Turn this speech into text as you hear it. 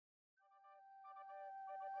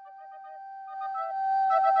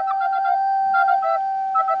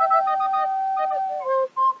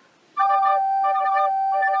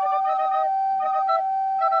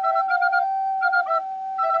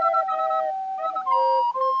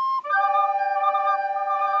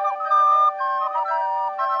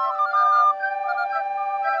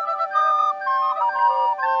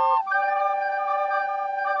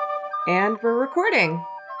And we're recording.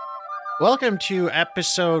 Welcome to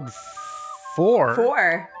episode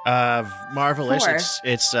 4 of Marvelous. 4.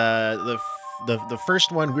 It's the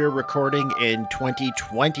first one we're recording in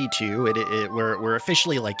 2022. We're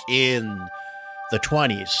officially like in the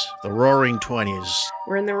 20s, the roaring 20s.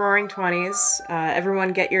 We're in the roaring 20s.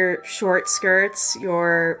 Everyone get your short skirts,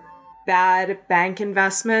 your bad bank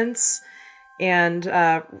investments, and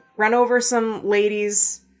run over some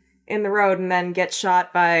ladies in the road and then get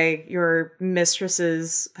shot by your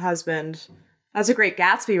mistress's husband. That's a great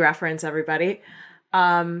Gatsby reference, everybody.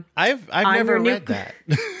 I've never read that.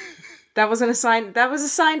 That was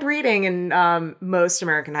assigned reading in most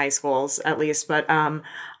American high schools, at least. But I'm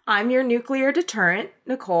your nuclear deterrent,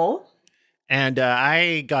 Nicole. And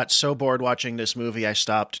I got so bored watching this movie, I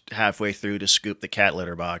stopped halfway through to scoop the cat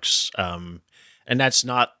litter box. And that's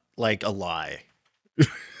not like a lie.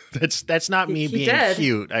 That's not me being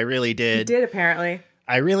cute. I really did. You did, apparently.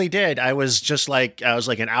 I really did. I was like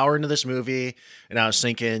an hour into this movie, and I was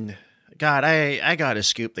thinking, God, I gotta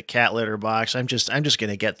scoop the cat litter box. I'm just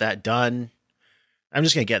gonna get that done. I'm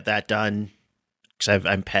just gonna get that done because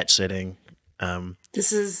I'm pet sitting.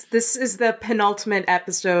 This is the penultimate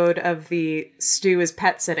episode of the Stu is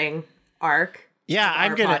pet sitting arc. Yeah,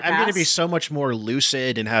 I'm gonna be so much more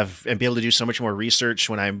lucid and be able to do so much more research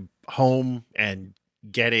when I'm home and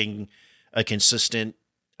getting a consistent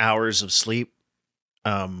hours of sleep.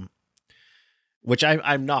 Which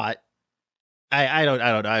I'm not. I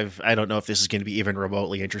don't know if this is going to be even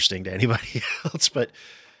remotely interesting to anybody else, but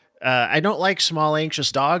I don't like small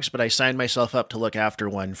anxious dogs, but I signed myself up to look after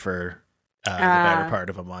one for the better part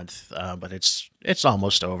of a month. But it's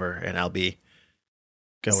almost over, and I'll be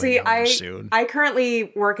going home soon. I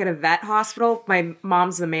currently work at a vet hospital. My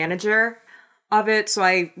mom's the manager of it, so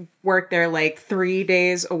I work there like 3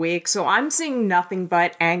 days a week. So I'm seeing nothing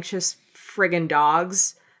but anxious friggin'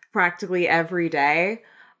 dogs practically every day.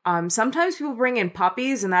 Sometimes people bring in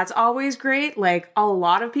puppies, and that's always great. Like, a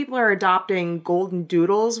lot of people are adopting golden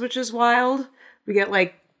doodles, which is wild. We get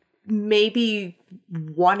like maybe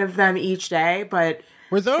one of them each day, but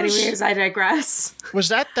anyways, I digress. Was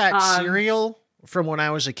that cereal from when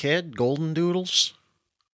I was a kid, Golden Doodles?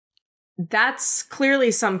 That's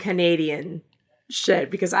clearly some Canadian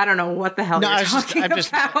shit, because I don't know what the hell you're talking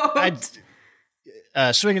about.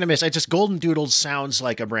 Swing and a miss. Golden Doodles sounds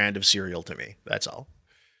like a brand of cereal to me. That's all.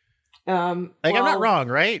 I'm not wrong,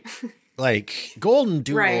 right? Like, Golden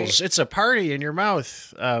Doodles, right. It's a party in your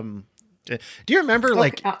mouth. Do you remember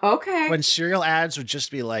when cereal ads would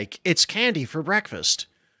just be like, it's candy for breakfast?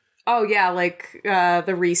 Oh, yeah, like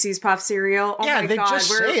the Reese's Puff cereal. Oh yeah, my God.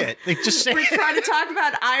 They just say we're trying to talk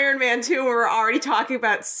about Iron Man 2 and we're already talking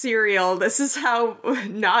about cereal. This is how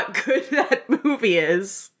not good that movie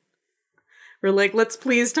is. We're like, let's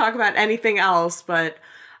please talk about anything else. But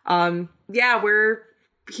yeah, we're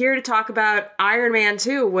here to talk about Iron Man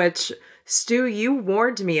 2, which, Stu, you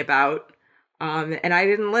warned me about. And I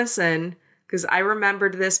didn't listen because I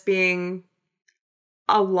remembered this being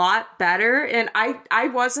a lot better. And I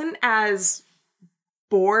wasn't as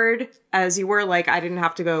bored as you were. Like, I didn't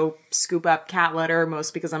have to go scoop up cat litter,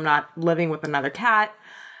 most because I'm not living with another cat.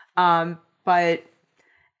 But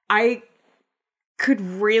I could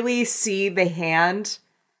really see the hand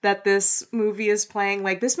that this movie is playing.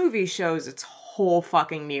 Like, this movie shows its whole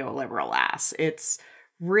fucking neoliberal ass. It's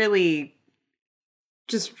really,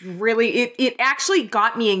 it actually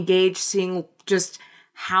got me engaged seeing just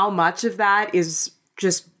how much of that is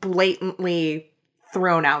just blatantly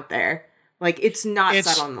thrown out there. Like, it's not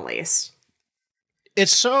set on the least.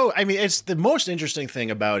 It's the most interesting thing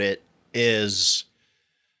about it is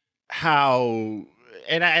how,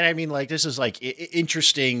 and I mean, like, this is like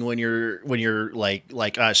interesting when you're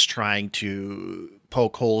like us trying to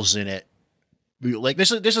poke holes in it. Like, this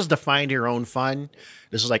is the find your own fun.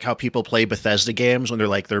 This is like how people play Bethesda games when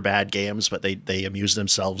they're bad games, but they amuse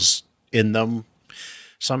themselves in them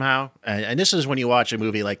somehow. And this is when you watch a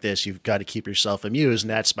movie like this, you've got to keep yourself amused, and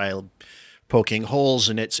that's by poking holes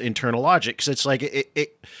in its internal logic. Because it's like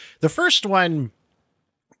the first one,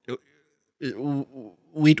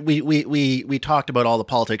 we talked about all the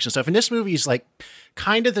politics and stuff, and this movie is like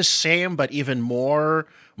kind of the same, but even more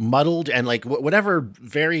muddled, and like whatever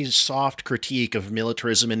very soft critique of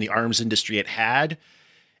militarism in the arms industry it had,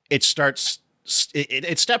 it steps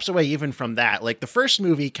away even from that. Like, the first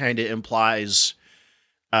movie kind of implies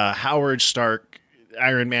Howard Stark,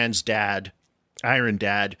 Iron Man's dad, Iron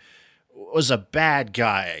Dad, was a bad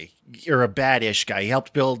guy, or a bad-ish guy. He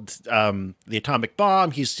helped build the atomic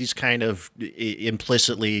bomb. He's kind of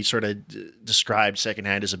implicitly sort of described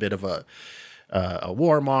secondhand as a bit of a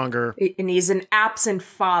warmonger. And he's an absent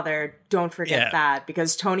father. Don't forget that,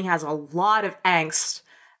 because Tony has a lot of angst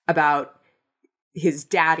about his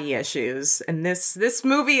daddy issues. And this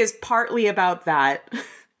movie is partly about that.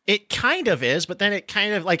 It kind of is, but then it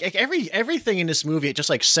kind of like everything in this movie, it just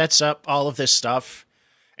like sets up all of this stuff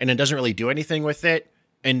and then doesn't really do anything with it.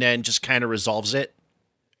 And then just kind of resolves it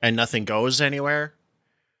and nothing goes anywhere.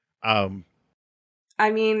 I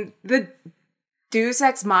mean, the Deus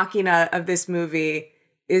Ex Machina of this movie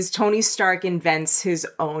is Tony Stark invents his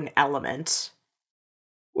own element.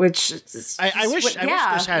 Which I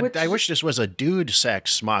wish this was a dude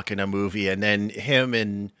sex Machina movie, and then him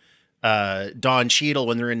and Don Cheadle,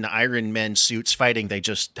 when they're in the Iron Man suits fighting, they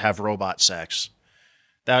just have robot sex.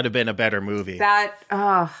 That would have been a better movie.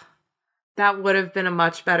 That would have been a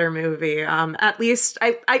much better movie. At least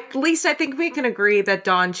I think we can agree that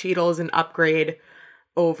Don Cheadle is an upgrade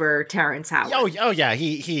over Terrence Howard. Oh yeah,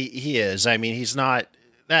 he is. I mean, he's not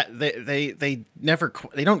that they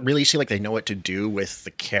don't really seem like they know what to do with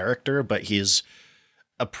the character, but he's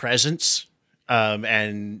a presence.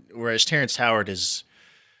 And whereas Terrence Howard is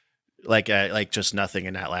like just nothing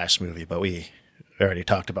in that last movie, but we already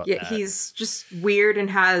talked about that. He's just weird and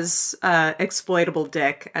has exploitable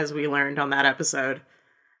dick, as we learned on that episode.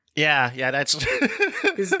 Yeah, that's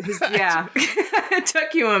yeah. It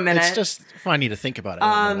took you a minute. It's just funny to think about it.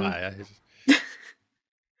 I don't know why.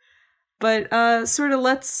 But sort of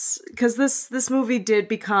because this movie did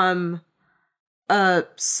become a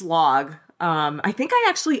slog. I think I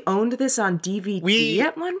actually owned this on DVD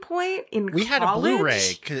at one point in college. We had a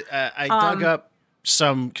Blu-ray. I dug up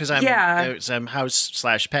some, because I'm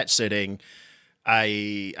house/pet sitting.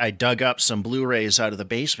 I dug up some Blu-rays out of the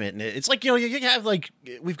basement, and it's like, you have like,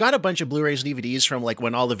 we've got a bunch of Blu-rays and DVDs from like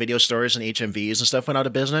when all the video stores and HMVs and stuff went out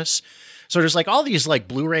of business. So there's like all these like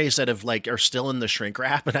Blu-rays that have like are still in the shrink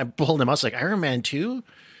wrap, and I'm pulling them out. It's like Iron Man 2.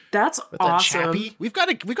 That's awesome. Chappie. We've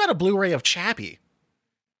got a Blu-ray of Chappie.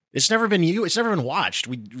 It's never been watched.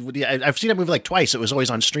 I've seen that movie like twice. It was always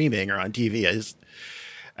on streaming or on TV.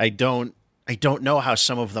 I don't know how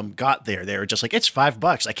some of them got there. They were just like, it's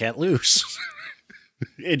 $5. I can't lose.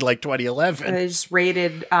 In like 2011, they just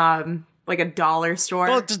raided like a dollar store.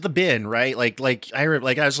 Well, it's the bin, right? Like I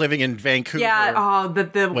was living in Vancouver. Yeah. Oh, the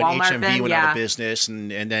when Walmart HMV bin, went out of business, and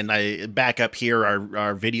then I back up here,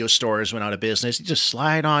 our video stores went out of business. You just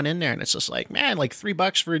slide on in there, and it's just like, man, like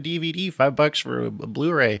 $3 for a DVD, $5 for a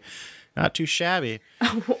Blu-ray, not too shabby.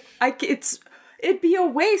 It'd be a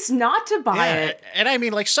waste not to buy it. And I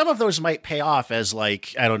mean, like, some of those might pay off as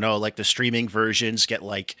like, I don't know, like the streaming versions get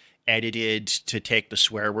like edited to take the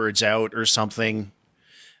swear words out or something.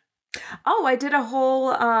 Oh, I did a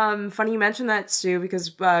whole funny you mentioned that, Stu,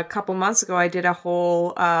 because a couple months ago I did a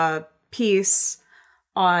whole piece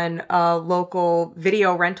on a local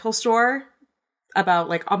video rental store about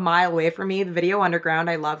like a mile away from me, the Video Underground.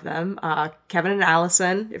 I love them. Kevin and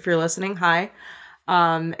Allison, if you're listening, hi.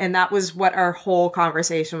 And that was what our whole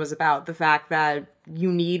conversation was about, the fact that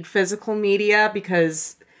you need physical media,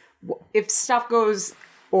 because if stuff goes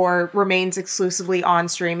or remains exclusively on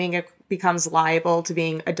streaming, it becomes liable to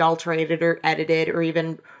being adulterated or edited or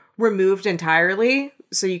even removed entirely.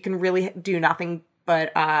 So you can really do nothing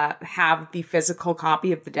but have the physical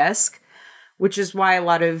copy of the disc, which is why a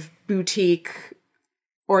lot of boutique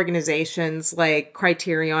organizations like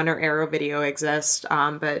Criterion or Arrow Video exist.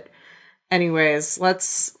 But anyways,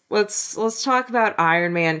 let's talk about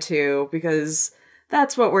Iron Man 2, because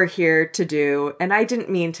that's what we're here to do. And I didn't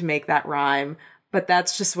mean to make that rhyme, but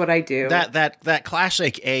that's just what I do. That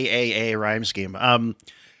classic AAA rhyme scheme.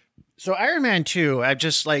 So Iron Man 2, I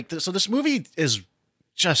just like, so this movie is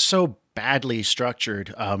just so badly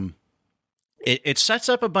structured. It sets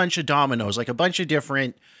up a bunch of dominoes, like a bunch of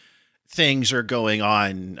different things are going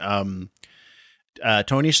on.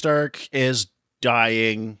 Tony Stark is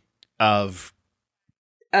dying of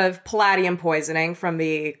palladium poisoning from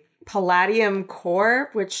the palladium core,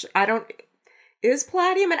 which is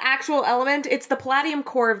palladium an actual element? It's the palladium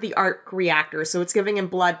core of the arc reactor, so it's giving him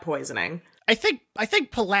blood poisoning. I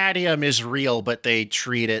think palladium is real, but they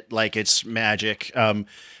treat it like it's magic.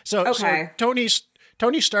 So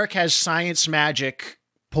Tony Stark has science magic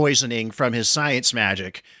poisoning from his science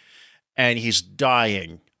magic, and he's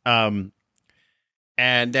dying. And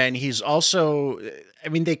then he's also, I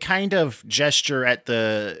mean, they kind of gesture at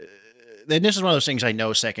and this is one of those things I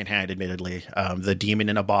know secondhand, admittedly, the demon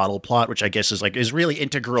in a bottle plot, which I guess is really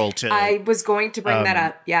integral to. I was going to bring that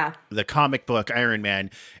up. Yeah. The comic book Iron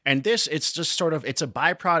Man. And it's just sort of, it's a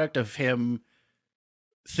byproduct of him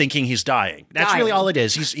thinking he's dying. That's really all it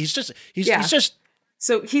is. He's just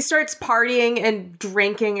So he starts partying and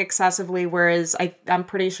drinking excessively, whereas I'm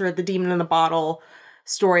pretty sure the Demon in the Bottle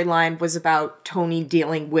storyline was about Tony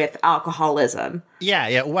dealing with alcoholism. Yeah,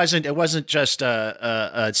 it wasn't just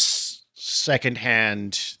a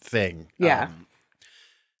secondhand thing. Yeah.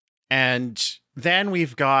 And then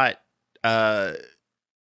we've got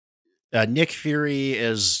Nick Fury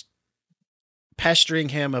is pestering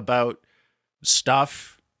him about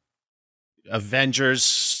stuff, Avengers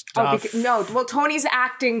stuff. Tony's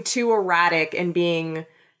acting too erratic and being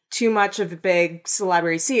too much of a big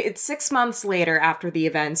celebrity. See, it's 6 months later after the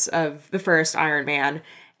events of the first Iron Man,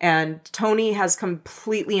 and Tony has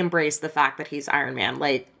completely embraced the fact that he's Iron Man.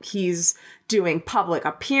 Like, he's doing public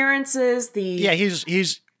appearances.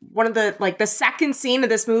 He's one of the second scene of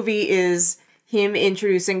this movie is him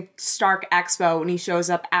introducing Stark Expo when he shows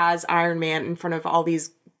up as Iron Man in front of all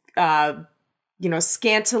these,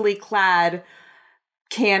 scantily clad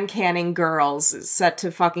canning girls set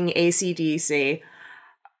to fucking AC/DC.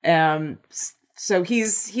 So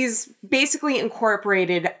he's basically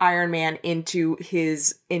incorporated Iron Man into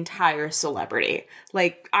his entire celebrity.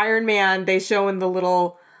 Like, Iron Man, they show in the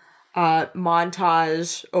little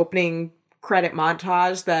opening credit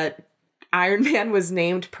montage, that Iron Man was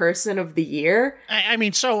named Person of the Year. I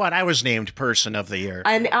mean, so what? I was named Person of the Year.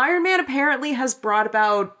 And Iron Man apparently has brought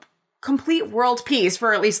about complete world peace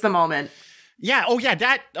for at least the moment. Yeah. Oh,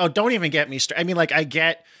 yeah. Don't even get me started. I mean, like, I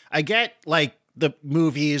get, like, the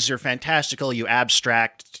movies are fantastical, you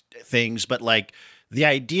abstract things, but, like, the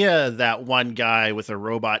idea that one guy with a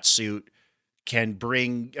robot suit can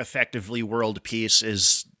bring effectively world peace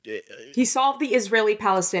is... He solved the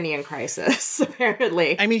Israeli-Palestinian crisis,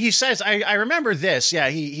 apparently. I mean, he says, I remember this, yeah,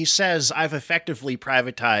 he says, I've effectively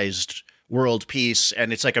privatized world peace,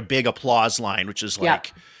 and it's like a big applause line, which is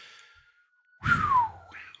like... Yeah.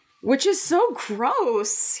 Which is so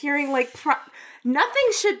gross, hearing, like... Nothing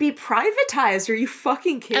should be privatized. Are you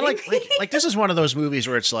fucking kidding me? Like, this is one of those movies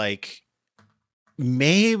where it's like,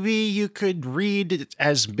 maybe you could read it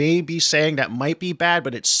as maybe saying that might be bad,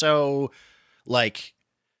 but it's so, like,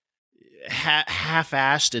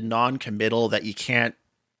 half-assed and non-committal that you can't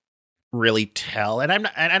really tell. And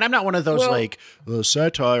I'm not one of those,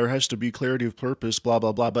 satire has to be clarity of purpose, blah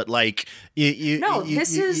blah blah. But, like,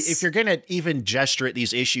 if you're gonna even gesture at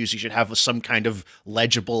these issues, you should have some kind of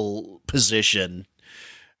legible position.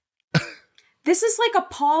 This is like a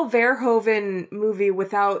Paul Verhoeven movie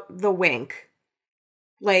without the wink.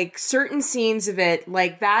 Like, certain scenes of it,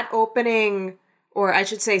 like that opening, or I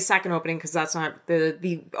should say second opening, because that's not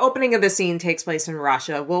the opening of the scene takes place in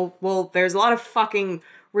Russia. Well, there's a lot of fucking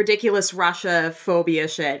ridiculous Russia phobia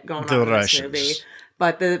shit going on in this movie.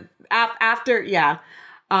 But the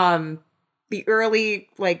the early,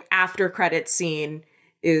 like, after credit scene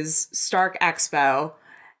is Stark Expo,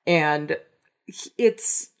 and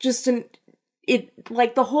it's just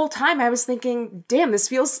like, the whole time I was thinking, damn, this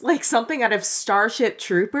feels like something out of Starship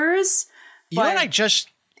Troopers. You know what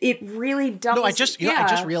it really does. No, I just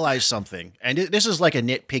realized something, and this is like a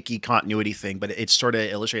nitpicky continuity thing, but it's sort of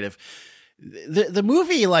illustrative. The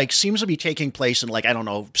movie, like, seems to be taking place in, like, I don't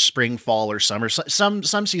know, spring, fall, or summer. Some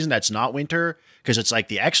season that's not winter, because it's like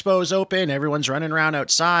the expo's open, everyone's running around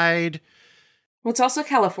outside. Well, it's also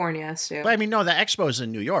California, Stu. But I mean, no, the expo's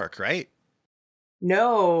in New York, right?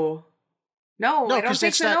 No, I don't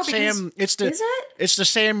think so. No, because is it? It's the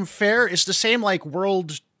same fair. It's the same, like,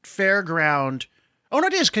 World Fairground. Oh, no,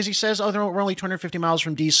 it is, because he says, we're only 250 miles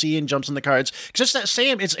from D.C. and jumps in the cards. Because it's that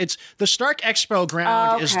same, it's the Stark Expo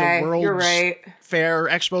ground is the World's Fair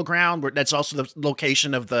Expo ground. That's also the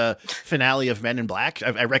location of the finale of Men in Black.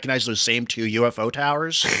 I recognize those same two UFO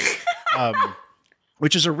towers,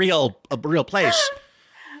 which is a real place.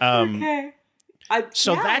 Okay.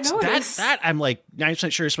 That I'm like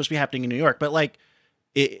 90% sure is supposed to be happening in New York, but, like,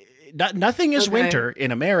 nothing is winter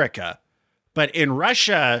in America. But in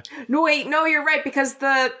Russia... No, you're right, because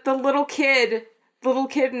the little kid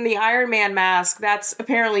in the Iron Man mask, that's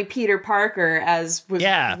apparently Peter Parker, as was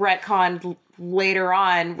retconned later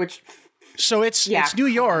on, which... So it's New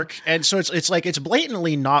York, and so it's like, it's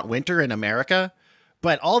blatantly not winter in America,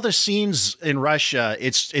 but all the scenes in Russia,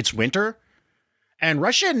 it's winter. And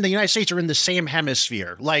Russia and the United States are in the same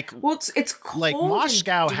hemisphere. Like, well, it's cold, like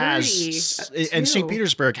Moscow and St.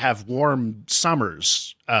 Petersburg have warm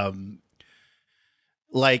summers.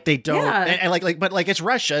 Like, they don't, but it's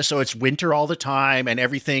Russia, so it's winter all the time, and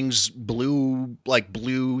everything's blue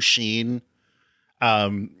sheen,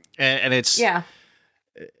 and it's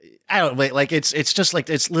I don't like it's just like,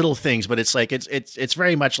 it's little things, but it's like it's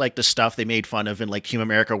very much like the stuff they made fun of in, like, Team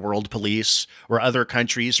America: World Police, or other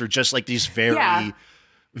countries, or just like these very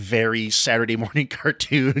very Saturday morning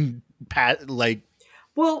cartoon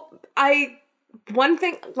Well, one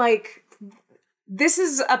thing, like,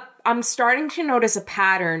 I'm starting to notice a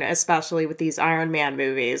pattern, especially with these Iron Man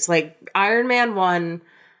movies. Like, Iron Man 1,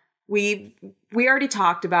 we already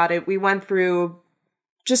talked about it. We went through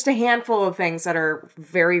just a handful of things that are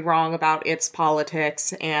very wrong about its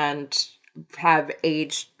politics and have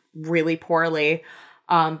aged really poorly.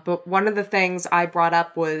 But one of the things I brought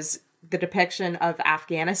up was the depiction of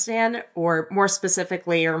Afghanistan, or more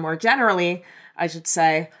specifically, or more generally, I should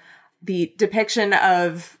say, the depiction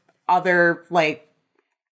of other, like,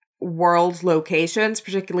 world locations,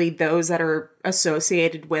 particularly those that are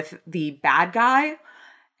associated with the bad guy.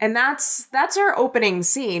 And that's our opening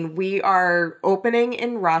scene. We are opening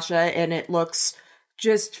in Russia, and it looks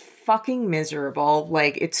just fucking miserable.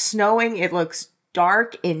 Like, it's snowing, it looks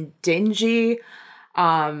dark and dingy.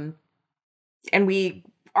 And we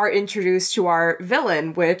are introduced to our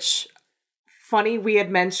villain, which, funny, we had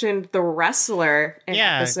mentioned the wrestler in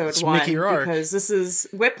episode 1, Mickey Rourke. because this is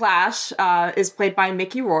Whiplash, is played by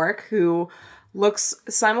Mickey Rourke, who looks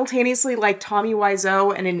simultaneously like Tommy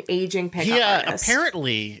Wiseau and an aging pickup artist.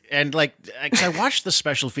 Apparently, and like, 'cause I watched the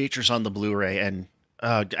special features on the Blu-ray, and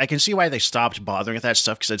I can see why they stopped bothering with that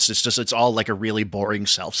stuff, because it's all like a really boring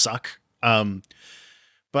self-suck.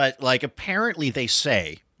 But like, apparently they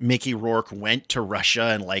say Mickey Rourke went to Russia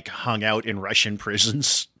and like hung out in Russian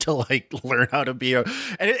prisons to like learn how to be and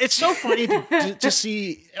it's so funny to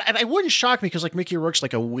see. And it wouldn't shock me, because like Mickey Rourke's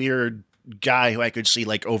like a weird guy who I could see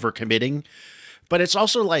like overcommitting, but it's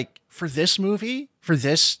also like, for this movie, for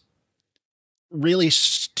this really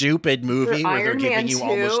stupid movie where they're giving you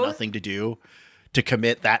almost nothing to do, to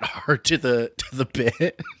commit that hard to the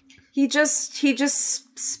bit. He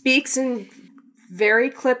just speaks in very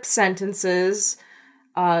clipped sentences,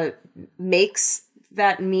 makes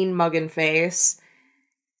that mean muggin face,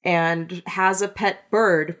 and has a pet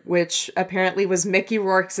bird, which apparently was Mickey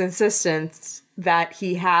Rourke's insistence that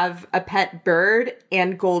he have a pet bird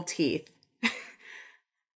and gold teeth.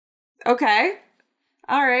 Okay.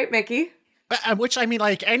 All right, Mickey. Which, I mean,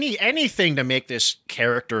 like, anything to make this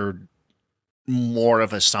character more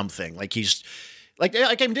of a something. Like, he's like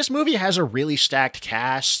I mean, this movie has a really stacked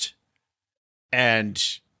cast, and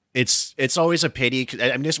it's always a pity.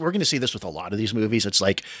 I mean, we're going to see this with a lot of these movies. It's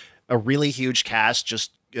like a really huge cast,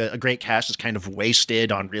 just a great cast is kind of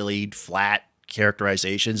wasted on really flat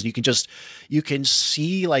characterizations. You can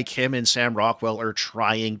see like him and Sam Rockwell are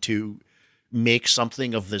trying to make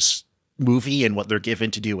something of this movie and what they're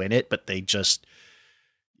given to do in it, but they just,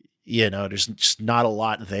 there's just not a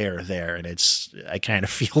lot there, and I kind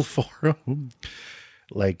of feel for them.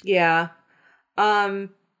 Like, yeah.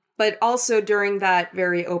 But also during that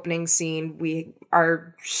very opening scene, we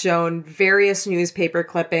are shown various newspaper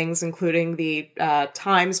clippings, including the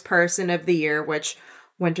Times Person of the Year, which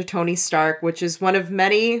went to Tony Stark, which is one of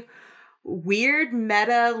many weird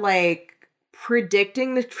meta, like,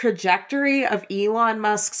 predicting the trajectory of Elon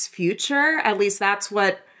Musk's future. At least that's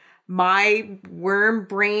what my worm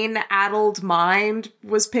brain addled mind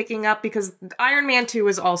was picking up, because Iron Man 2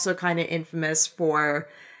 is also kind of infamous for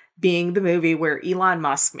being the movie where Elon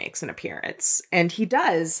Musk makes an appearance. And he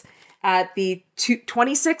does at the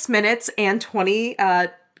 26 minutes and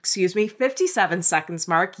 57 seconds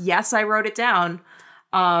mark. Yes, I wrote it down.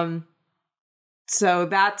 So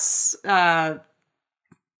that's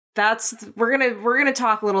we're gonna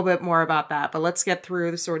talk a little bit more about that, but let's get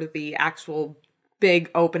through the actual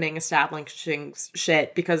big opening establishing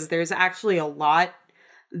shit, because there's actually a lot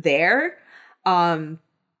there.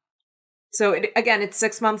 So it's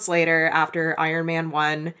 6 months later after Iron Man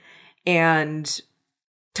 1, and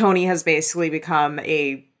Tony has basically become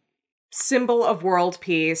a symbol of world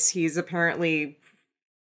peace. He's apparently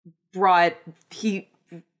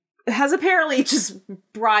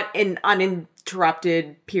just brought an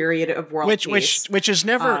uninterrupted period of world peace. Which is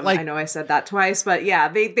never I know I said that twice, but yeah,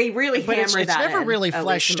 they really hammer that. It's never really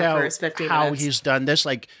fleshed out how he's done this,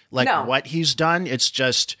 like no. What he's done. It's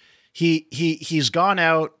just he's gone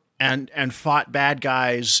out and fought bad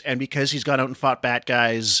guys, and because he's gone out and fought bad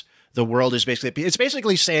guys, the world is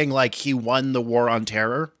basically saying like he won the war on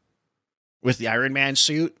terror with the Iron Man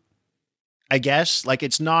suit. I guess like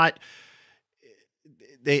it's never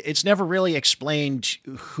really explained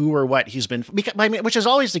who or what he's been, which is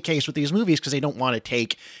always the case with these movies, because they don't want to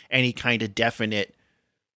take any kind of definite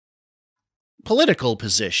political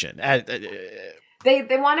position. They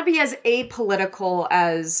want to be as apolitical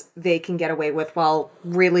as they can get away with, while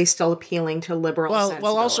really still appealing to liberal sensibilities.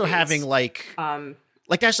 Well, also having like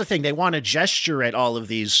that's the thing. They want to gesture at all of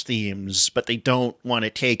these themes, but they don't want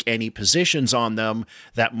to take any positions on them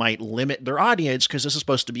that might limit their audience, because this is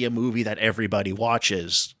supposed to be a movie that everybody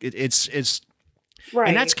watches. It's Right.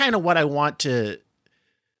 And that's kind of what I want to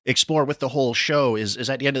explore with the whole show is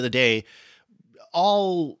at the end of the day,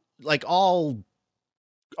 all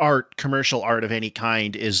art, commercial art of any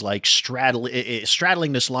kind is like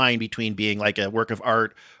straddling this line between being like a work of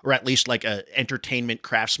art or at least like a entertainment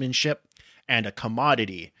craftsmanship and a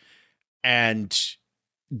commodity. And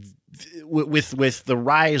with the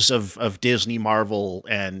rise of Disney, Marvel,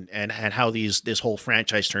 and how this whole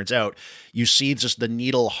franchise turns out, you see just the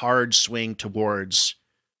needle hard swing towards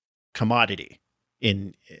commodity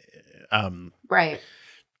in right.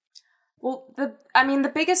 Well,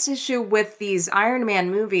 the biggest issue with these Iron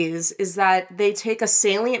Man movies is that they take a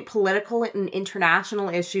salient political and international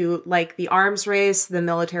issue like the arms race, the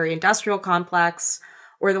military-industrial complex,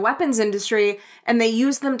 or the weapons industry, and they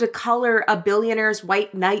use them to color a billionaire's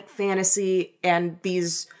white knight fantasy and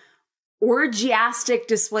these orgiastic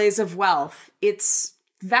displays of wealth. Its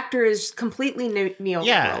vector is completely neoliberal.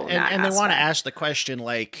 Yeah, and they want to ask the question,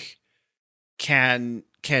 like, can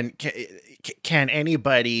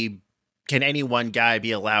any one guy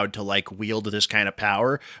be allowed to like wield this kind of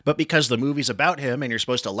power? But because the movie's about him and you're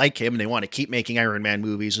supposed to like him and they want to keep making Iron Man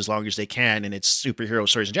movies as long as they can, and it's superhero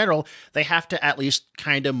stories in general, they have to at least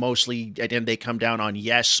kind of mostly, at the end, they come down on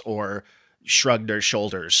yes or shrug their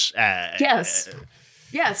shoulders. Yes,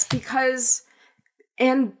 because,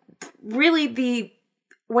 and really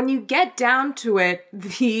when you get down to it,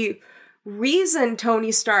 the reason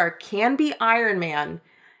Tony Stark can be Iron Man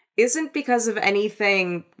isn't because of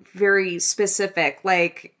anything very specific.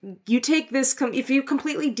 Like, you take this, if you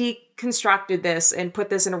completely deconstructed this and put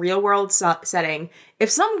this in a real world setting,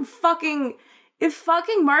 if fucking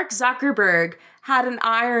Mark Zuckerberg had an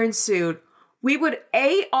iron suit, we would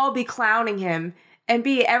A, all be clowning him, and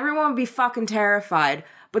B, everyone would be fucking terrified.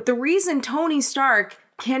 But the reason Tony Stark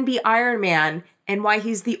can be Iron Man and why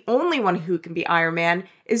he's the only one who can be Iron Man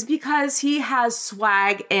is because he has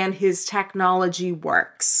swag and his technology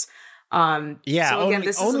works. So again,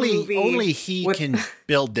 only he with can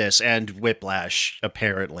build this, and Whiplash,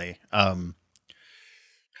 apparently.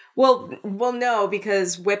 Well, no,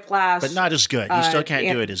 because Whiplash, but not as good. He still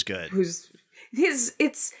can't do it as good. It's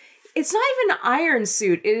not even an iron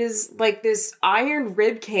suit. It is like this iron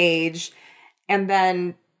rib cage, and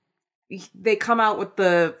then they come out with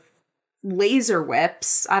the laser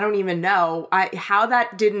whips. I don't even know how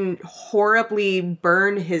that didn't horribly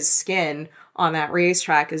burn his skin on that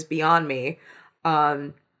racetrack is beyond me.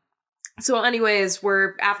 So anyways,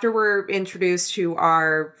 we're introduced to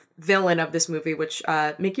our villain of this movie, which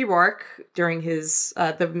Mickey Rourke during his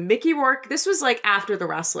this was like after The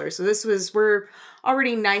Wrestler. So we're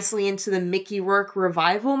already nicely into the Mickey Rourke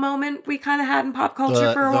revival moment we kind of had in pop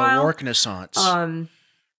culture for a while. The Rourke Renaissance.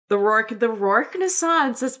 The Rourke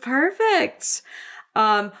Renaissance. That's perfect.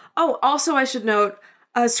 Also I should note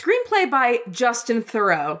a screenplay by Justin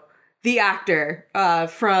Theroux, the actor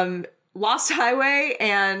from Lost Highway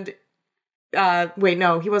and wait,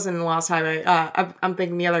 no, he wasn't in Lost Highway. I'm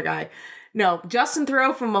thinking the other guy. No, Justin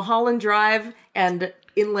Theroux from Mulholland Drive and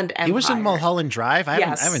Inland Empire. He was in Mulholland Drive? I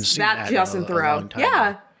haven't seen that Justin in a long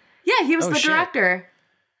time. Yeah, he was the director.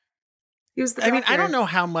 He was the director. I mean, I don't know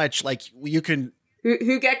how much like you can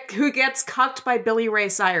who gets cucked by Billy Ray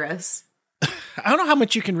Cyrus. I don't know how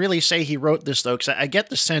much you can really say he wrote this though, because I get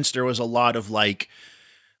the sense there was a lot of like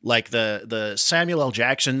the Samuel L.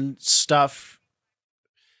 Jackson stuff.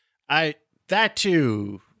 That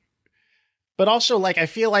too. But also, like, I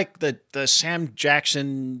feel like the Sam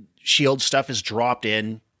Jackson Shield stuff is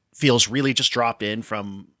feels really just dropped in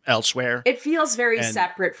from elsewhere. It feels very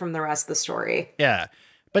separate from the rest of the story. Yeah.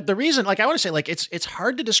 But the reason, like, I want to say, like, it's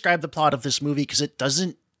hard to describe the plot of this movie because it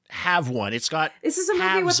doesn't have one. It's got This is a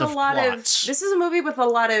movie with a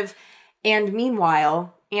lot of and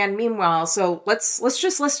meanwhile. So let's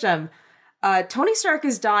just list them. Tony Stark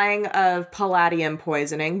is dying of palladium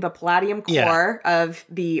poisoning. The palladium core of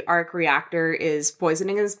the arc reactor is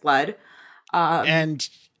poisoning his blood. And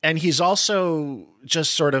he's also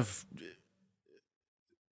just sort of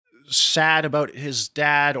sad about his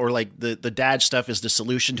dad, or like the dad stuff is the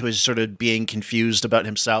solution to his sort of being confused about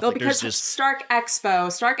himself. Well, because Stark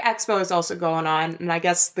Expo is also going on, and I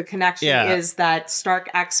guess the connection is that Stark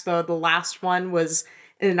Expo, the last one, was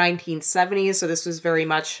in the 1970s, so this was very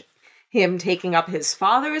much him taking up his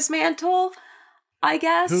father's mantle, I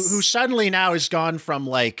guess. Who suddenly now has gone from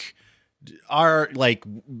like our like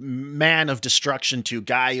man of destruction to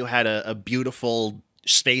guy who had a beautiful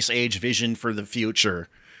space age vision for the future.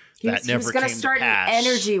 He was going to start an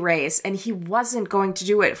energy race, and he wasn't going to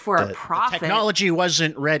do it for a profit. The technology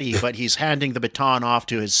wasn't ready, but he's handing the baton off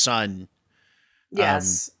to his son.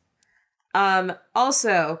 Yes.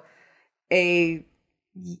 Also, a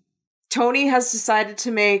Tony has decided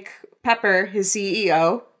to make Pepper his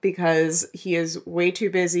CEO because he is way too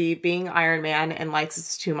busy being Iron Man and likes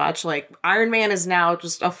it too much. Like, Iron Man is now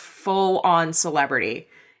just a full-on celebrity.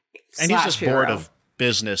 And he's just bored of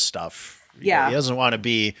business stuff. Yeah. He doesn't want to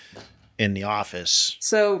be in the office.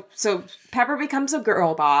 So Pepper becomes a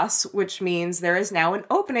girl boss, which means there is now an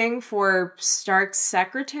opening for Stark's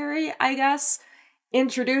secretary, I guess,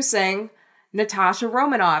 introducing Natasha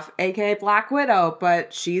Romanoff, aka Black Widow,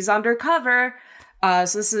 but she's undercover.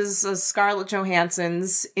 So this is Scarlett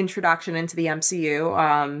Johansson's introduction into the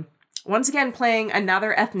MCU. Once again, playing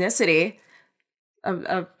another ethnicity,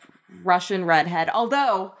 a Russian redhead.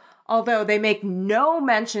 Although they make no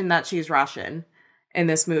mention that she's Russian in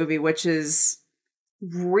this movie, which is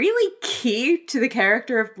really key to the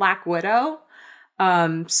character of Black Widow.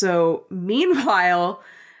 So meanwhile,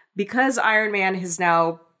 because Iron Man has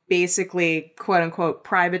now basically, quote unquote,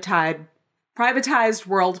 privatized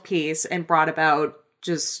world peace and brought about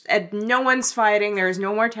no one's fighting. There's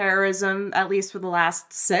no more terrorism, at least for the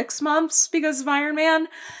last 6 months because of Iron Man.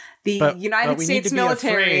 The United States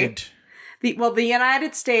military, the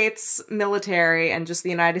United States military and just the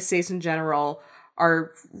United States in general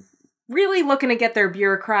are really looking to get their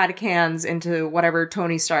bureaucratic hands into whatever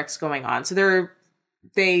Tony Stark's going on. So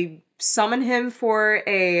they summon him for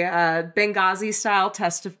a Benghazi-style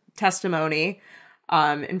testimony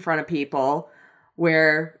in front of people,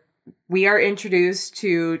 where we are introduced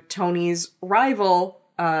to Tony's rival,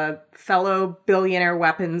 fellow billionaire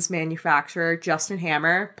weapons manufacturer, Justin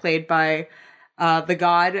Hammer, played by the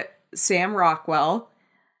god Sam Rockwell.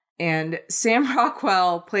 And Sam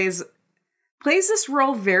Rockwell plays this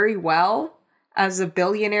role very well as a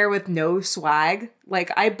billionaire with no swag.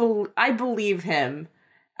 Like, I believe him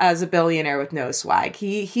as a billionaire with no swag.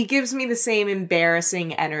 He gives me the same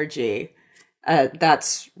embarrassing energy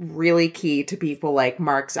that's really key to people like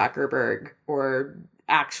Mark Zuckerberg or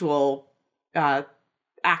actual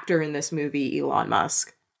actor in this movie, Elon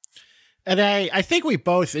Musk. And I think we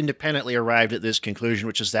both independently arrived at this conclusion,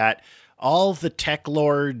 which is that all the tech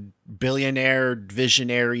lord, billionaire,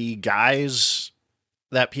 visionary guys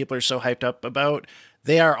that people are so hyped up about,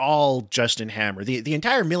 they are all Justin Hammer. The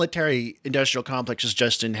entire military industrial complex is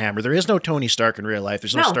Justin Hammer. There is no Tony Stark in real life.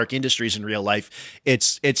 There's no Stark Industries in real life.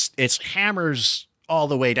 It's Hammers all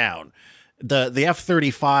the way down. The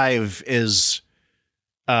F-35 is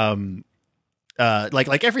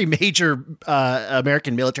like every major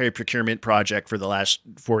American military procurement project for the last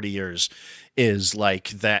 40 years is like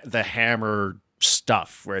the Hammer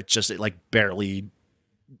stuff, where it like barely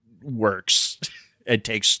works. It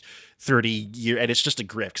takes 30 years, and it's just a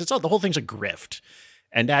grift. Because the whole thing's a grift.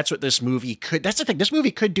 And that's what this movie could... That's the thing. This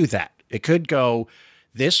movie could do that. It could go,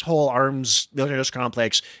 this whole arms military industrial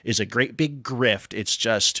complex is a great big grift. It's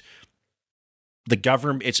just the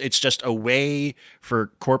government... It's just a way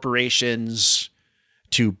for corporations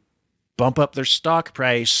to bump up their stock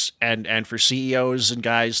price and for CEOs and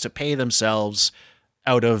guys to pay themselves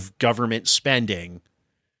out of government spending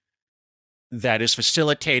that is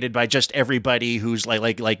facilitated by just everybody who's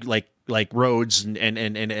like Rhodes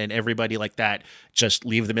and everybody like that just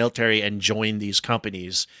leave the military and join these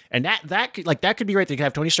companies. And that could be right. They could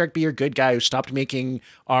have Tony Stark be your good guy who stopped making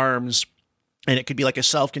arms, and it could be like a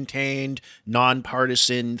self-contained,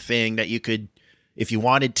 nonpartisan thing that you could, if you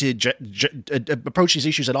wanted to approach these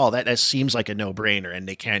issues at all, that seems like a no-brainer, and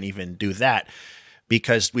they can't even do that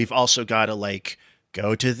because we've also got to like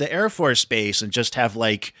go to the Air Force Base and just have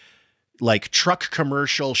like truck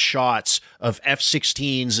commercial shots of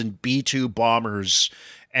F-16s and B-2 bombers.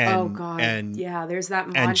 And, oh God. And, yeah, there's that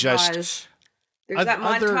montage. And just there's that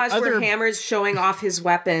montage where Hammer's showing off his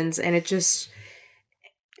weapons, and it just...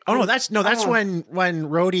 that's when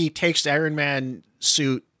Rhodey takes the Iron Man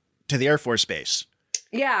suit to the Air Force Base.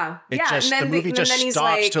 Yeah. The movie just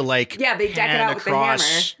stops to like they deck it out with the hammer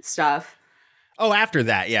stuff. Oh, after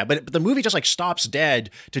that, yeah. But the movie just like stops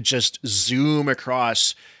dead to just zoom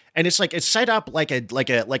across. And it's like, it's set up like a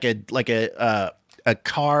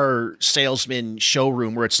car salesman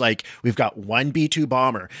showroom where it's like, we've got one B-2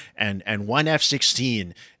 bomber and one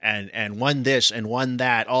F-16 and one this and one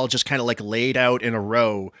that, all just kind of like laid out in a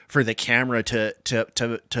row for the camera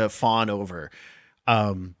to fawn over.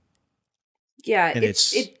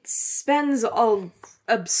 It spends an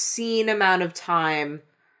obscene amount of time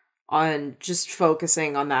on just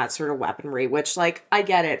focusing on that sort of weaponry, which, like, I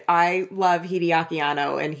get it. I love Hideaki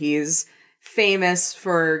Anno, and he's famous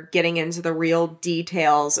for getting into the real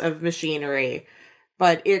details of machinery,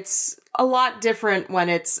 but it's a lot different when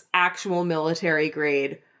it's actual military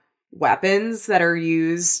grade weapons that are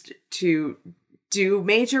used to do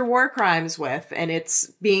major war crimes with, and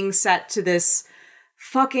it's being set to this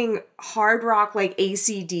fucking hard rock, like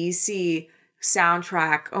AC/DC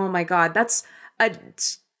soundtrack. Oh my God. That's a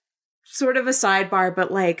sort of a sidebar,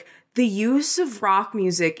 but like the use of rock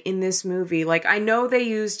music in this movie, like I know they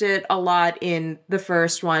used it a lot in the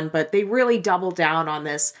first one, but they really doubled down on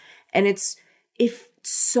this. And it's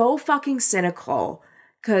so fucking cynical.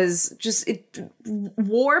 Cause just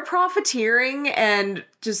war profiteering and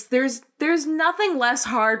just there's nothing less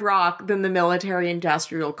hard rock than the military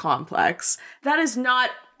industrial complex. That is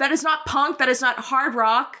not punk. That is not hard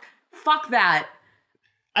rock. Fuck that.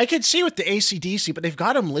 I could see with the AC/DC, but they've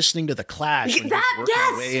got him listening to the Clash when he's working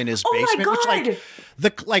away in his basement. Oh my God.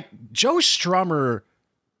 Which Joe Strummer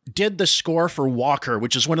did the score for Walker,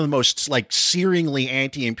 which is one of the most like searingly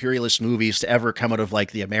anti-imperialist movies to ever come out of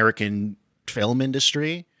like the American film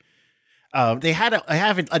industry. They have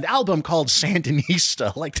an album called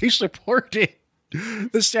Sandinista. Like they supported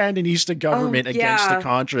the Sandinista government against the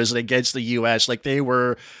Contras and against the U.S. Like they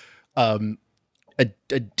were a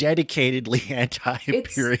dedicatedly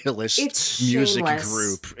anti-imperialist music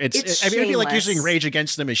group. I mean, it'd be like using Rage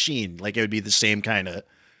Against the Machine. Like it would be the same kind of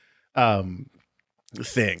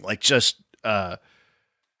thing. Like just well,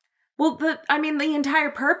 the entire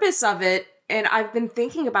purpose of it, and I've been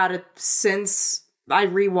thinking about it since I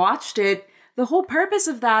rewatched it. The whole purpose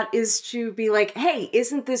of that is to be like, hey,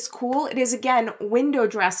 isn't this cool? It is, again, window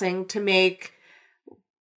dressing to make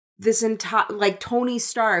this entire, like, Tony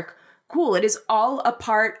Stark cool. It is all a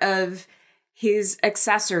part of his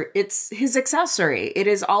accessory. It's his accessory. It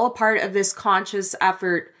is all a part of this conscious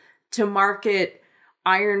effort to market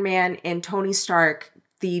Iron Man and Tony Stark,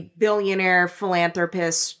 the billionaire,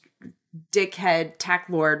 philanthropist, dickhead, tech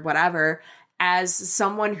lord, whatever, as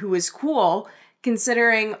someone who is cool,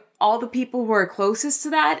 considering all the people who are closest to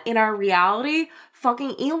that in our reality.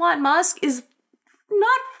 Fucking Elon Musk is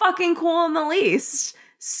not fucking cool in the least.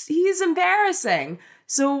 He's embarrassing.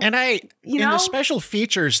 So, and in the special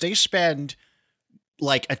features, they spend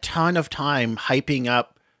like a ton of time hyping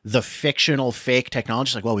up the fictional fake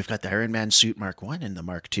technology. Like, well, we've got the Iron Man suit Mark 1 and the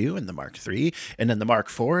Mark 2 and the Mark 3. And then the Mark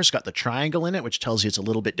 4 has got the triangle in it, which tells you it's a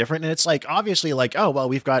little bit different. And it's like, obviously like, oh, well,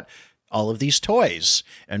 we've got all of these toys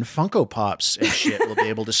and Funko Pops and shit we'll be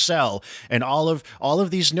able to sell. And all of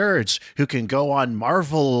these nerds who can go on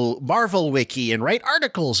Marvel Wiki and write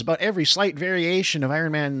articles about every slight variation of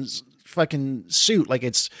Iron Man's fucking suit. Like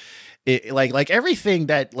like everything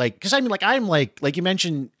that like, cause I mean, like, I'm like you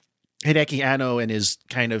mentioned Hideki Anno and his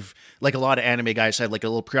kind of like a lot of anime guys had like a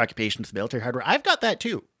little preoccupation with military hardware. I've got that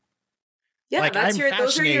too. Yeah. Like,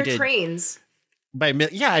 those are your trains. I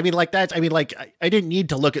mean, like that. I mean, like I didn't need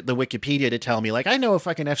to look at the Wikipedia to tell me. Like I know a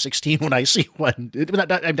fucking F-16 when I see one.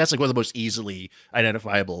 That's like one of the most easily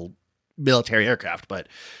identifiable military aircraft. But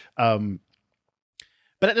at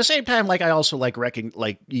the same time, like I also like I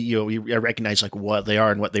recognize like what they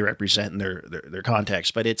are and what they represent in their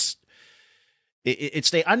context. But it's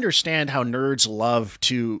they understand how nerds love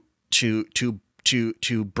to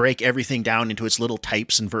break everything down into its little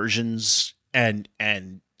types and versions and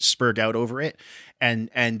spurred out over it, and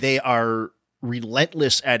they are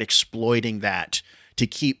relentless at exploiting that to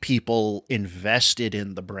keep people invested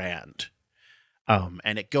in the brand.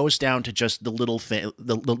 And it goes down to just the little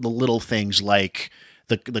things like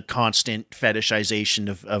the constant fetishization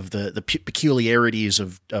of the peculiarities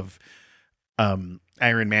of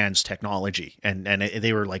Iron Man's technology, and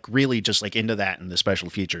they were like really just like into that in the special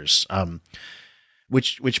features.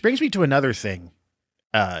 Which brings me to another thing.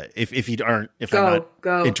 I'm not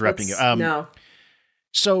interrupting you. No.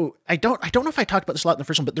 So I don't know if I talked about this a lot in the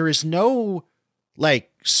first one, but there is no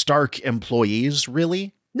like Stark employees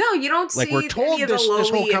really. No, you don't like see we're told any of the this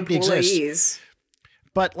whole company employees. exists.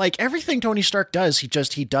 But like everything Tony Stark does, he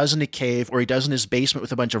does in a cave or he does in his basement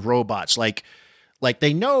with a bunch of robots. Like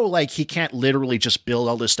they know like he can't literally just build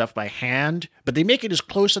all this stuff by hand, but they make it as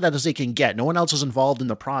close to that as they can get. No one else is involved in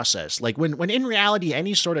the process. Like when in reality,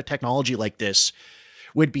 any sort of technology like this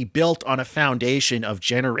would be built on a foundation of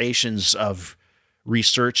generations of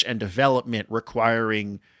research and development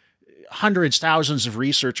thousands of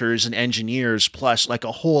researchers and engineers, plus like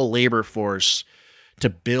a whole labor force to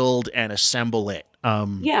build and assemble it.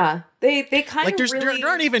 Yeah, they kind like of really... there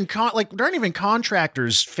aren't even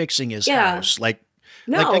contractors fixing his house. No. Like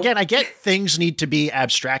again, I get things need to be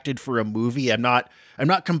abstracted for a movie. I'm not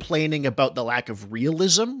complaining about the lack of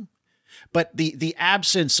realism, but the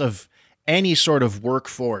absence of any sort of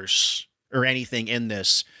workforce or anything in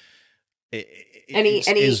this, any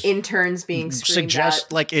interns being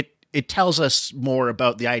suggest like it tells us more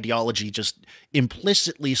about the ideology just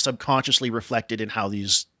implicitly, subconsciously reflected in how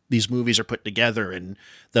these movies are put together, and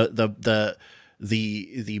the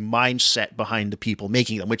the mindset behind the people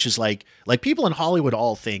making them, which is like people in Hollywood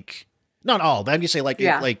all think, not all, but I'm just saying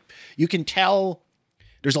like you can tell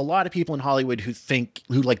there's a lot of people in Hollywood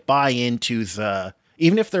who like buy into the,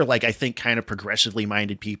 even if they're like, I think kind of progressively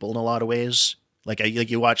minded people in a lot of ways. Like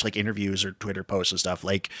you watch like interviews or Twitter posts and stuff,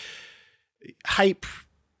 like hype.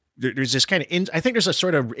 There's this kind of, I think there's a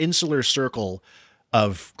sort of insular circle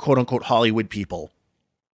of quote unquote Hollywood people,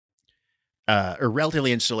 or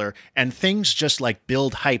relatively insular, and things just like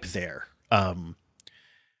build hype there.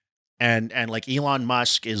 And like Elon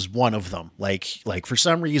Musk is one of them. Like for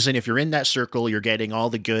some reason, if you're in that circle, you're getting all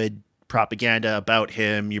the good propaganda about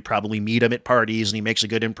him. You probably meet him at parties and he makes a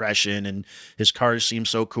good impression and his cars seem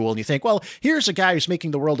so cool. And you think, well, here's a guy who's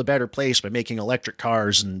making the world a better place by making electric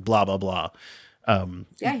cars and blah, blah, blah.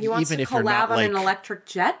 He wants to collab on an electric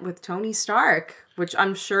jet with Tony Stark, which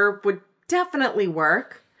I'm sure would definitely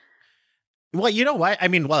work. Well, you know what? I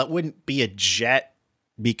mean, well, it wouldn't be a jet,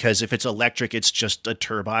 because if it's electric, it's just a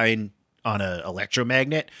turbine on an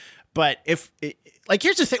electromagnet. But if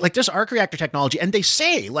here's the thing, like this arc reactor technology, and they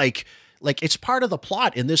say like it's part of the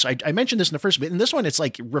plot in this. I mentioned this in the first bit. In this one, it's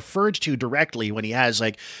like referred to directly when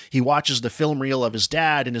he watches the film reel of his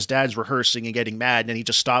dad, and his dad's rehearsing and getting mad, and then he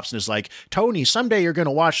just stops and is like, Tony, someday you're going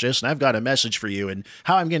to watch this, and I've got a message for you. And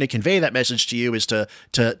how I'm going to convey that message to you is to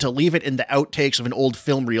leave it in the outtakes of an old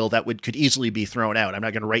film reel that could easily be thrown out. I'm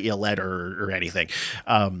not going to write you a letter or anything.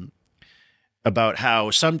 About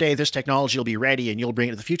how someday this technology will be ready and you'll bring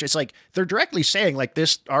it to the future. It's like they're directly saying like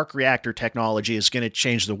this arc reactor technology is going to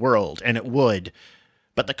change the world, and it would.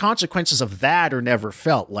 But the consequences of that are never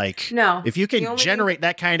felt. Like, no, if you can generate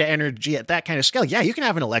that kind of energy at that kind of scale, yeah, you can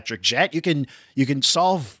have an electric jet. You can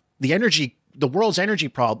solve the world's energy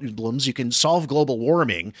problems. You can solve global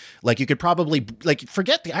warming. Like you could probably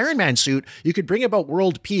forget the Iron Man suit. You could bring about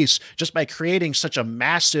world peace just by creating such a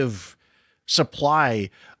massive supply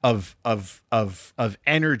of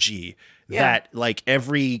energy that like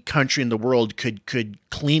every country in the world could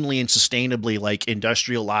cleanly and sustainably like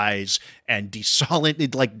industrialize and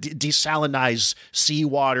desalinize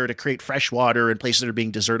seawater to create fresh water in places that are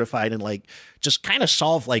being desertified, and like just kind of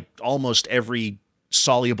solve like almost every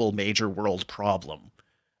soluble major world problem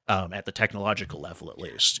at the technological level, at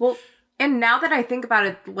least. Well, and now that I think about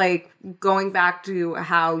it, like going back to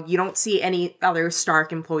how you don't see any other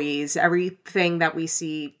Stark employees, everything that we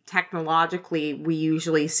see technologically, we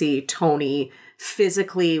usually see Tony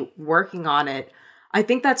physically working on it. I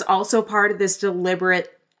think that's also part of this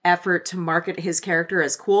deliberate effort to market his character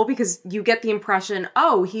as cool, because you get the impression,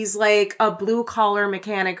 oh, he's like a blue collar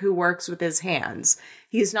mechanic who works with his hands.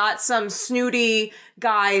 He's not some snooty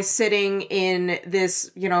guy sitting in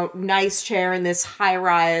this, nice chair in this high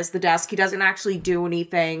rise, the desk. He doesn't actually do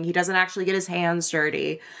anything. He doesn't actually get his hands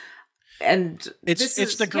dirty. And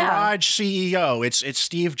it's the garage CEO. It's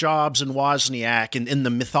Steve Jobs and Wozniak, and in the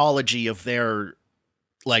mythology of their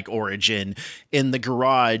like origin, in the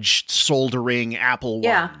garage soldering Apple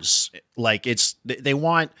ones. Like he's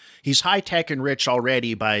high tech and rich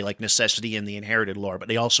already by like necessity in the inherited lore, but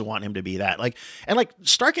they also want him to be that. Like, and like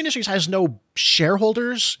Stark Industries has no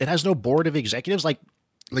shareholders. It has no board of executives. Like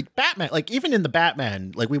Batman, like even in the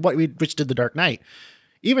Batman, like which did the Dark Knight,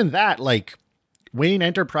 even that, like Wayne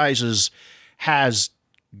Enterprises has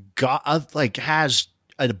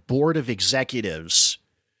a board of executives.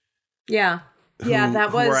 Yeah. Who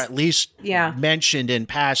are at least mentioned in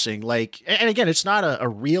passing. Like, and again, it's not a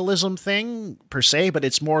realism thing per se, but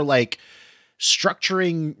it's more like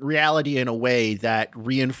structuring reality in a way that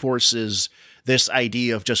reinforces this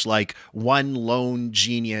idea of just like one lone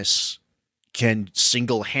genius can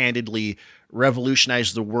single-handedly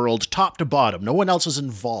revolutionize the world top to bottom. No one else is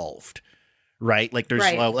involved. Right? Like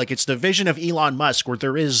there's like it's the vision of Elon Musk, where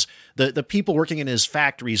there is the people working in his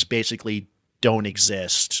factories basically don't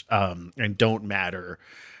exist and don't matter.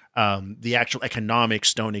 The actual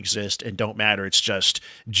economics don't exist and don't matter. It's just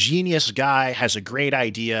genius guy has a great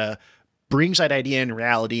idea, brings that idea in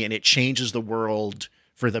reality, and it changes the world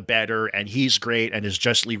for the better, and he's great and is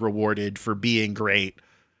justly rewarded for being great.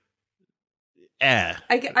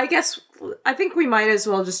 I guess I think we might as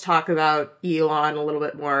well just talk about Elon a little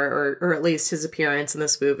bit more, or at least his appearance in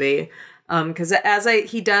this movie. Because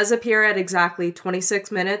he does appear at exactly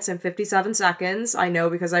 26 minutes and 57 seconds. I know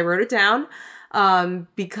because I wrote it down.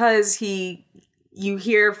 Because you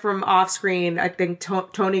hear from off screen, I think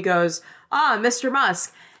Tony goes, Mr.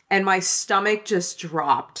 Musk. And my stomach just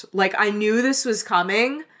dropped. Like I knew this was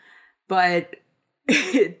coming, but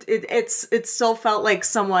it still felt like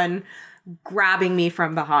someone grabbing me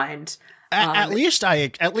from behind. At least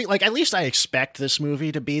I expect this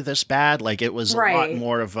movie to be this bad. Like it was a lot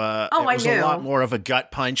more of a a lot more of a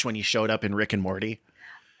gut punch when he showed up in Rick and Morty.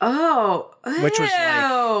 Oh, which was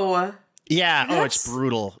like, yeah, That's... it's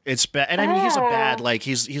brutal. It's bad, and I mean he's a bad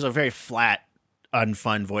he's a very flat,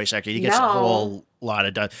 unfun voice actor. He gets a whole lot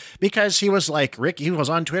of done because he was like Rick. He was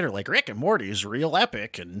on Twitter like Rick and Morty is real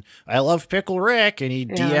epic, and I love Pickle Rick. And he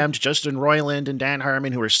DM'd Justin Roiland and Dan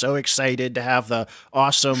Harmon, who were so excited to have the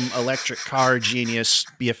awesome electric car genius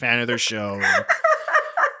be a fan of their show.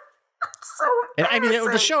 And I mean,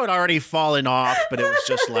 the show had already fallen off, but it was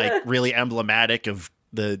just like really emblematic of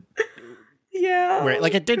the where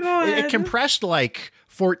like it compressed like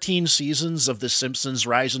 14 seasons of The Simpsons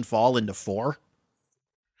rise and fall into 4.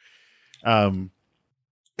 Yeah,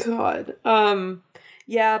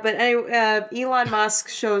 but anyway, Elon Musk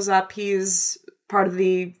shows up. He's part of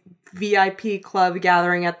the VIP club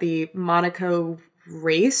gathering at the Monaco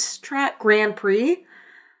racetrack Grand Prix,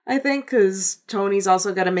 I think, because Tony's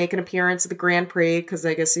also got to make an appearance at the Grand Prix because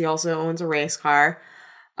I guess he also owns a race car.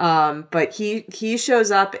 But he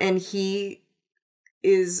shows up and he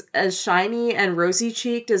is as shiny and rosy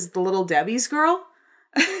cheeked as the Little Debbie's girl.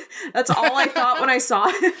 That's all I thought when I saw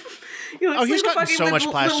him. He's gotten so much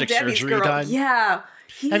plastic surgery done. Yeah.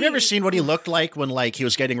 Have you ever seen what he looked like when like he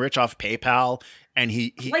was getting rich off PayPal and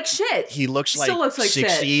he like shit? He looks like 60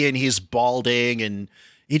 shit. And he's balding and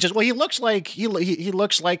he just he looks like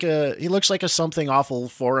a something awful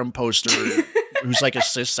forum poster who's like a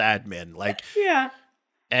cis admin like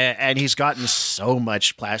and he's gotten so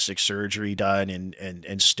much plastic surgery done and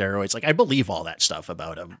steroids. Like I believe all that stuff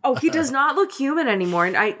about him. Oh, he does not look human anymore,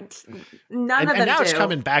 and none of them. And now it's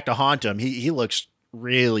coming back to haunt him. He looks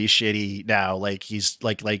really shitty now. Like he's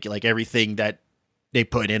like everything that they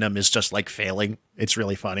put in him is just like failing. It's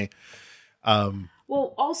really funny.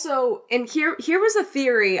 Well, also, and here was a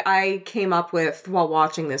theory I came up with while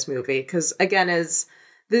watching this movie because again,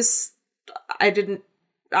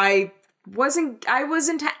 I wasn't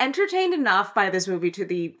entertained enough by this movie to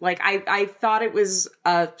the I thought it was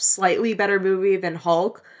a slightly better movie than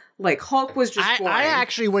Hulk. Like Hulk was just boring. I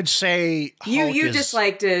actually would say Hulk you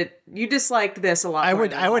disliked it. You disliked this a lot.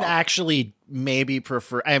 I would actually maybe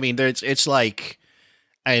prefer. I mean, it's like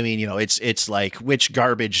which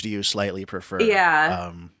garbage do you slightly prefer?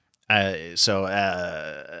 Yeah. I think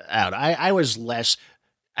I was less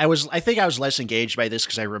engaged by this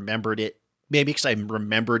because I remembered it. Maybe because I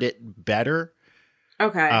remembered it better.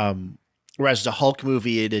 Okay. Whereas the Hulk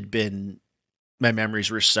movie, it had been, my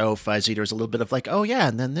memories were so fuzzy. There was a little bit of like, oh yeah,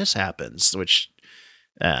 and then this happens, which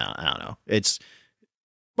I don't know. It's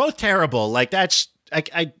both terrible. Like that's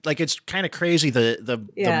I like it's kind of crazy. The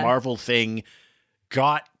Marvel thing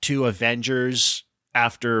got to Avengers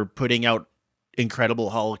after putting out Incredible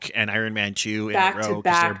Hulk and Iron Man 2 in a row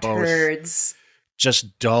because they're both turds.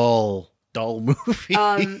 Just dull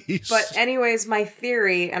movies. But anyways, my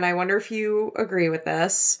theory, and I wonder if you agree with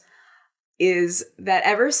this, is that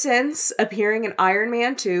ever since appearing in Iron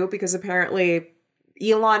Man 2, because apparently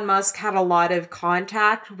Elon Musk had a lot of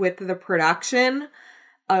contact with the production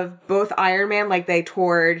of both Iron Man, like they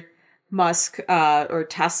toured Musk or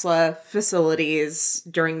Tesla facilities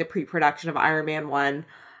during the pre-production of Iron Man 1.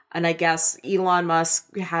 And I guess Elon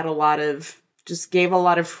Musk had gave a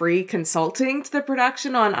lot of free consulting to the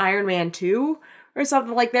production on Iron Man 2 or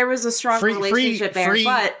something. Like there was a strong relationship there,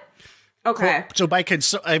 but okay. Well, so by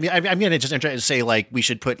I'm going to just try to say like we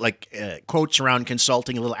should put like quotes around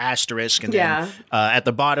consulting, a little asterisk, and then at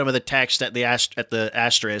the bottom of the text at the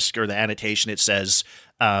asterisk or the annotation it says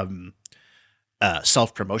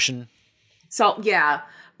self-promotion. So yeah,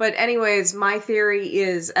 but anyways, my theory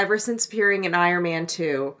is ever since appearing in Iron Man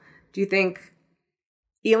 2, do you think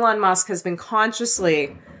Elon Musk has been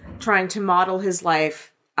consciously trying to model his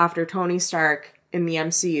life after Tony Stark in the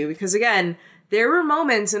MCU? Because again, there were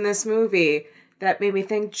moments in this movie that made me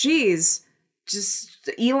think, geez, just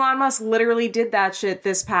Elon Musk literally did that shit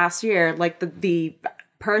this past year. Like the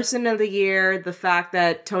person of the year, the fact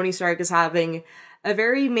that Tony Stark is having a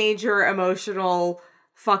very major emotional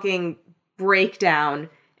fucking breakdown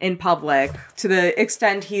in public to the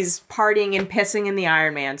extent he's partying and pissing in the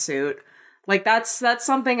Iron Man suit. Like that's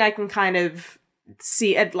something I can kind of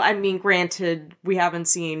see. I mean, granted, we haven't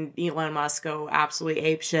seen Elon Musk go absolutely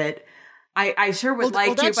apeshit. I sure would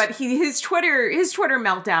like to, but his Twitter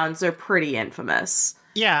meltdowns are pretty infamous.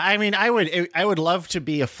 Yeah, I mean, I would love to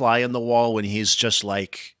be a fly in the wall when he's just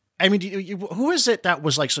like, I mean, who is it that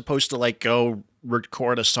was like supposed to like go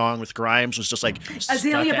record a song with Grimes, was just like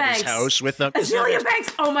Azalea Banks at his house with them. Azalea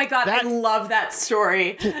Banks. Oh my god, I love that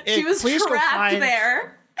story. She was trapped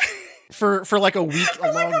there. for like a week,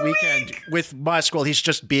 a long weekend with Musk while he's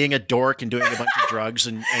just being a dork and doing a bunch of drugs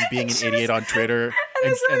and being an idiot on Twitter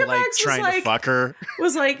and like trying to fuck her.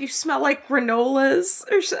 Was like, you smell like granolas.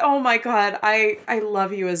 Oh my God. I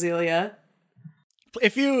love you, Azealia.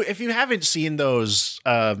 If you haven't seen those,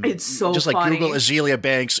 it's so just like funny. Google Azealia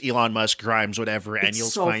Banks, Elon Musk crimes, whatever, and you'll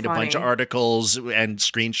find a bunch of articles and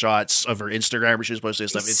screenshots of her Instagram where she was posting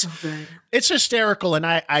stuff. It's so good. It's hysterical, and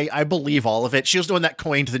I believe all of it. She was the one that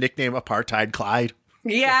coined the nickname Apartheid Clyde.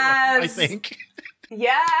 Yes, I think.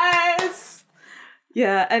 Yes.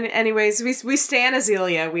 Yeah. And anyways, we stan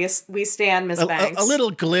Azealia. We stan Miss Banks. A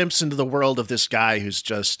little glimpse into the world of this guy who's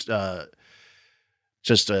just a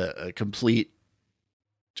complete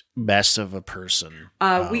mess of a person.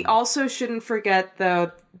 We also shouldn't forget,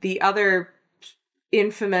 though, the other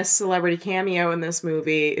infamous celebrity cameo in this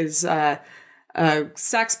movie is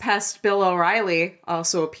sex pest Bill O'Reilly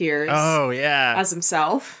also appears. Oh yeah, as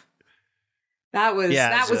himself. That was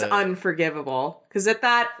unforgivable, because at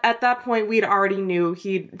that point we'd already knew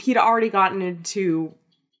he'd already gotten into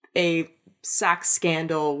a sex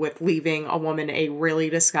scandal with leaving a woman a really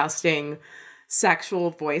disgusting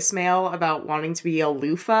sexual voicemail about wanting to be a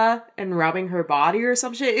loofah and rubbing her body or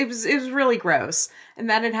some shit. It was really gross. And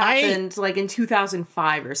that had happened like in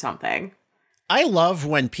 2005 or something. I love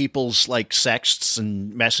when people's like sexts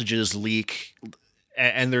and messages leak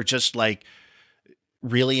and they're just like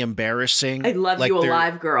really embarrassing. I love like you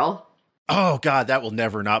alive, girl. Oh God, that will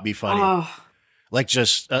never not be funny. Oh. Like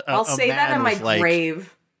just I'll say that in my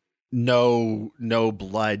grave. No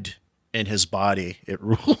blood in his body. It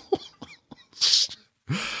rules.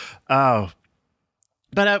 Oh,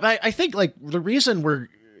 but I think like the reason we're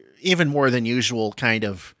even more than usual kind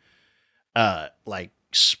of like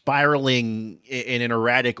spiraling in an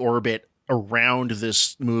erratic orbit around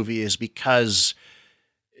this movie is because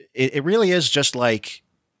it really is just like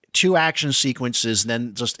two action sequences, and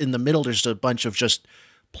then just in the middle there's a bunch of just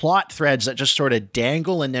plot threads that just sort of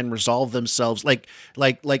dangle and then resolve themselves. Like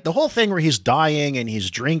the whole thing where he's dying and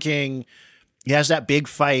he's drinking. He has that big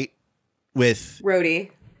fight with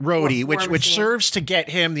Rhodey, which serves to get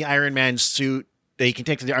him the Iron Man suit that he can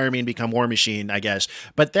take to the army and become War Machine, I guess.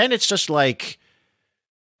 But then it's just like,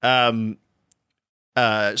 Nick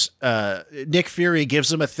Fury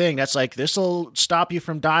gives him a thing that's like, this'll stop you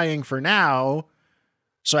from dying for now.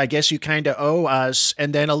 So I guess you kind of owe us.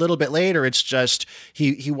 And then a little bit later, it's just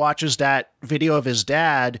he watches that video of his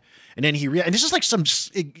dad. And then and this is like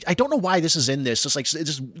I don't know why this is in this. It's like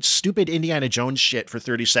this stupid Indiana Jones shit for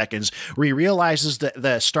 30 seconds where he realizes that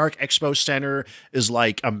the Stark Expo Center is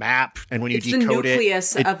like a map. And when you decode the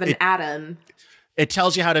nucleus of an atom, it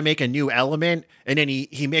tells you how to make a new element. And then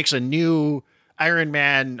he makes a new Iron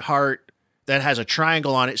Man heart that has a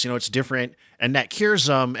triangle on it. So, it's different. And that cures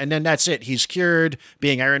him. And then that's it. He's cured.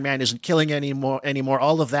 Being Iron Man isn't killing anymore.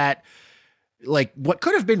 All of that. Like what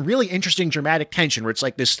could have been really interesting dramatic tension where it's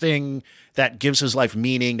like this thing that gives his life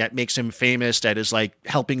meaning, that makes him famous, that is like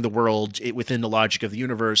helping the world within the logic of the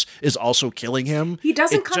universe is also killing him. He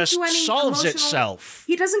doesn't come to any solves itself.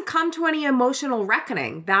 He doesn't come to any emotional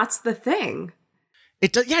reckoning. That's the thing.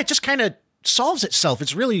 It just kind of solves itself.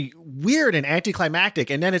 It's really weird and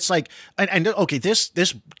anticlimactic. And then it's like, and okay, this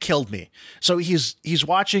killed me. So he's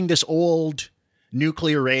watching this old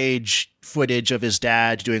nuclear age footage of his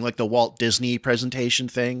dad doing like the Walt Disney presentation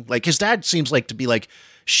thing. Like his dad seems like to be like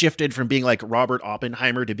shifted from being like Robert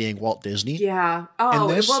Oppenheimer to being Walt Disney. Yeah. Oh,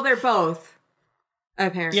 well, they're both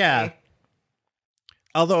apparently. Yeah.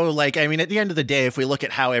 Although, like, I mean, at the end of the day, if we look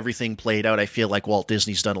at how everything played out, I feel like Walt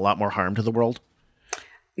Disney's done a lot more harm to the world.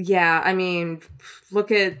 Yeah. I mean,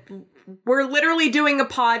 we're literally doing a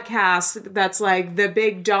podcast that's like the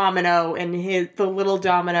big domino, and the little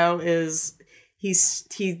domino is he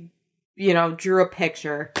drew a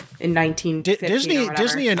picture in 1950.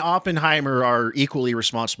 Disney and Oppenheimer are equally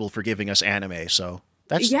responsible for giving us anime. So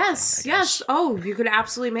that's yes. Oh, you could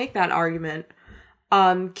absolutely make that argument.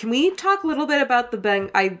 Can we talk a little bit about the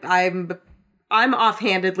I'm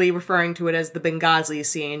offhandedly referring to it as the Benghazi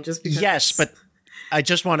scene, just because. Yes, but I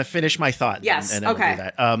just want to finish my thought. Yes. And okay. We'll do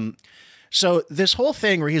that. So this whole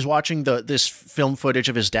thing where he's watching this film footage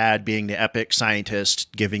of his dad being the epic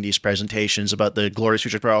scientist giving these presentations about the glorious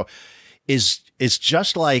future tomorrow is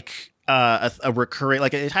just like a recurring,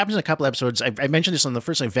 like it happens in a couple episodes. I mentioned this on the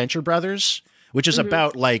first, like Venture Brothers, which is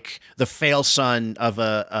about like the fail son of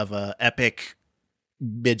a epic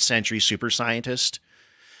mid-century super scientist.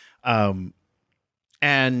 And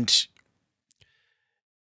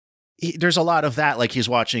there's a lot of that. Like he's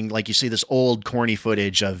watching, like you see this old corny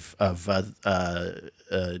footage of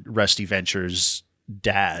Rusty Venture's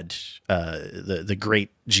dad, the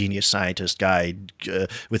great genius scientist guy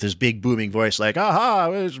with his big booming voice, like, aha,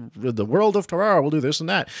 the world of tomorrow, we'll do this and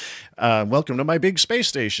that. Welcome to my big space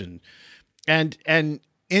station. And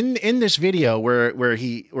in this video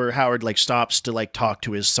where Howard like stops to like talk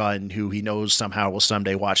to his son, who he knows somehow will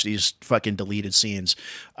someday watch these fucking deleted scenes.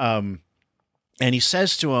 And he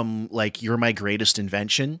says to him, like, you're my greatest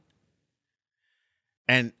invention.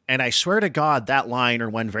 And I swear to God, that line, or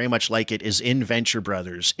one very much like it, is in Venture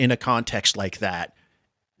Brothers in a context like that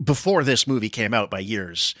before this movie came out by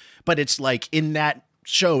years. But it's like in that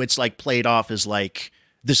show, it's like played off as like,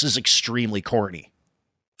 this is extremely corny.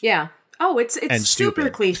 Yeah. Oh, it's super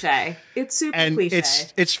stupid. cliche. It's super cliche.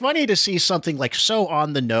 It's funny to see something like so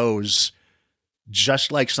on the nose,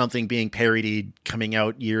 just like something being parodied coming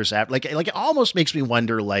out years after. Like it almost makes me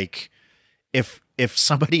wonder, like, if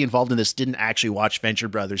somebody involved in this didn't actually watch Venture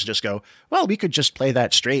Brothers, just go, well, we could just play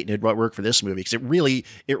that straight and it would work for this movie. Because it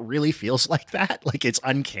really feels like that. Like, it's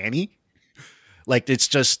uncanny. Like,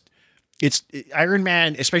 it's Iron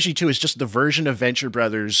Man, especially too, is just the version of Venture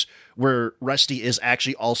Brothers where Rusty is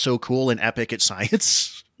actually also cool and epic at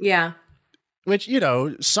science. Yeah. Which,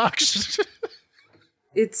 sucks.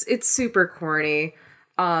 It's super corny.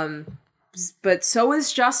 But so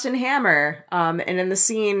is Justin Hammer. And in the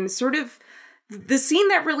scene, the scene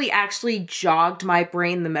that really actually jogged my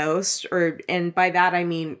brain the most, and by that I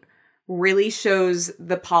mean really shows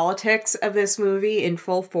the politics of this movie in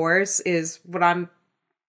full force, is what I'm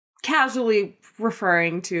casually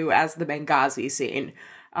referring to as the Benghazi scene.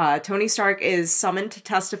 Tony Stark is summoned to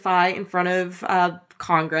testify in front of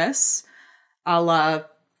Congress, a la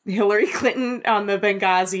Hillary Clinton on the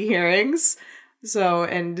Benghazi hearings. So,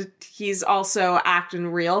 and he's also acting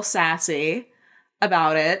real sassy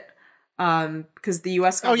about it. Because the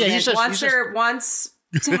U.S. government wants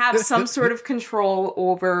to have some sort of control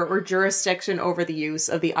over or jurisdiction over the use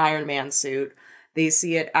of the Iron Man suit. They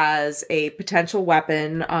see it as a potential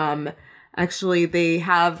weapon. Actually, they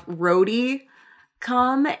have Rhodey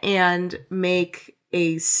come and make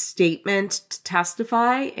a statement to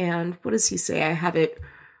testify. And what does he say? I have it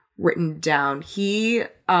written down. He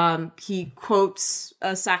quotes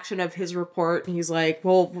a section of his report, and he's like,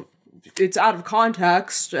 well, it's out of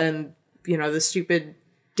context, and the stupid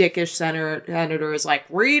dickish senator is like,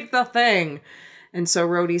 read the thing. And so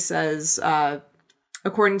Rhodey says,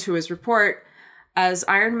 according to his report, as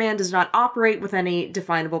Iron Man does not operate with any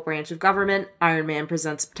definable branch of government, Iron Man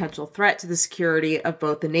presents a potential threat to the security of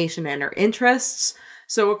both the nation and her interests.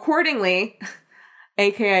 So accordingly,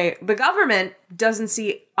 aka the government doesn't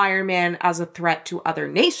see Iron Man as a threat to other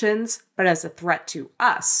nations, but as a threat to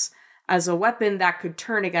us, as a weapon that could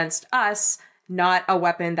turn against us, not a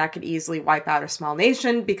weapon that could easily wipe out a small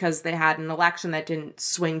nation because they had an election that didn't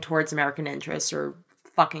swing towards American interests or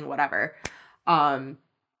fucking whatever.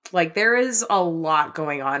 Like, there is a lot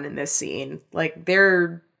going on in this scene. Like,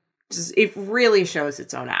 it really shows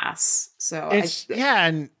its own ass. So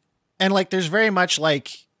and like, there's very much like,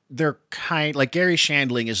 they're like Gary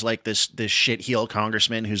Shandling is like this shit heel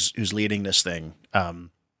congressman who's leading this thing.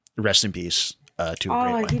 Rest in peace to a great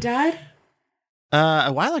one. He died?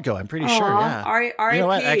 A while ago, I'm pretty sure. Yeah. R.I.P. You know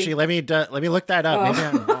what? Actually, let me look that up. Maybe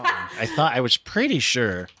I'm wrong. I was pretty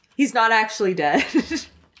sure. He's not actually dead.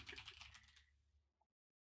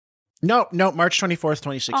 No, March 24th,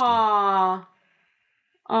 2016.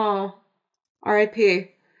 Oh,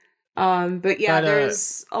 R.I.P. But yeah,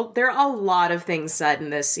 there are a lot of things said in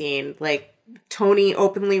this scene. Like, Tony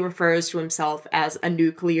openly refers to himself as a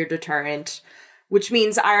nuclear deterrent, which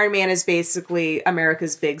means Iron Man is basically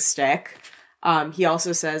America's big stick. He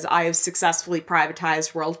also says, I have successfully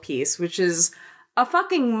privatized world peace, which is a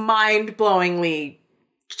fucking mind-blowingly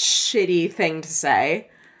shitty thing to say.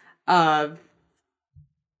 And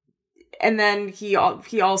then he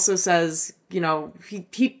also says,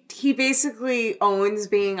 he basically owns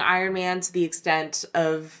being Iron Man to the extent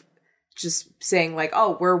of just saying, like,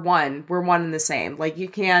 oh, we're one and the same. Like, you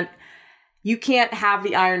can't have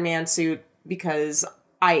the Iron Man suit because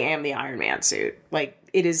I am the Iron Man suit. Like,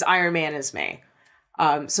 it is Iron Man is me.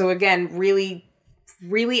 So again, really,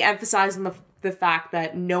 really emphasizing the fact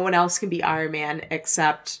that no one else can be Iron Man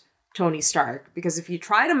except Tony Stark. Because if you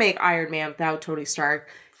try to make Iron Man without Tony Stark,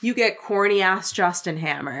 you get corny ass Justin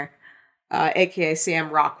Hammer, aka Sam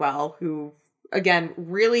Rockwell, who again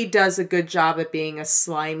really does a good job at being a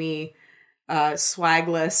slimy,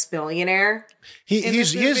 swagless billionaire.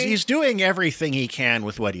 He's doing everything he can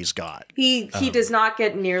with what he's got. He does not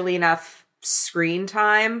get nearly enough screen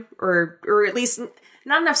time, or at least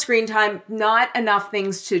not enough screen time, not enough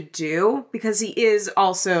things to do, because he is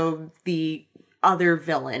also the other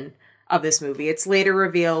villain of this movie. It's later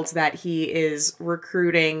revealed that he is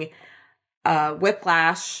recruiting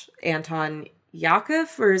Whiplash, Anton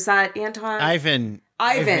Yakov, or is that Anton? Ivan.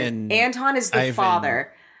 Anton is the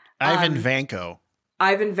father. Ivan Vanko.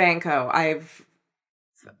 Ivan Vanko.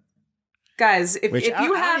 Guys, if you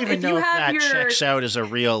have that your checks out as a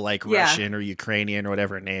real like Russian or Ukrainian or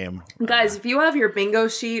whatever name. Guys, if you have your bingo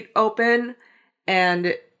sheet open,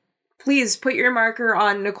 and please put your marker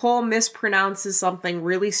on Nicole mispronounces something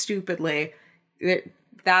really stupidly.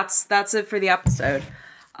 That's it for the episode.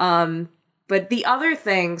 But the other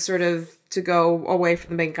thing, sort of to go away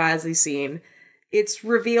from the Benghazi scene, it's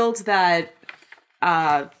revealed that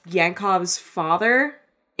Yankov's father,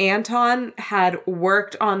 Anton, had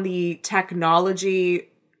worked on the technology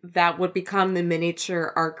that would become the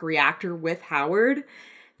miniature arc reactor with Howard,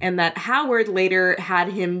 and that Howard later had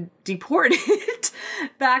him deported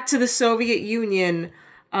back to the Soviet Union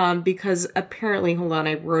because apparently, hold on,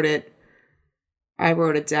 I wrote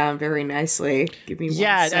it down very nicely. Give me one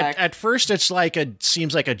sec. At first it's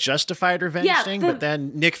seems like a justified revenge thing, but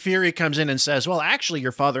then Nick Fury comes in and says, well, actually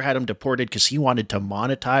your father had him deported because he wanted to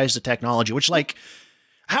monetize the technology, which like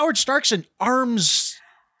Howard Stark's an arms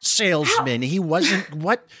salesman. He wasn't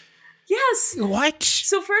what? Yes. What?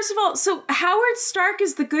 So first of all, Howard Stark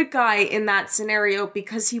is the good guy in that scenario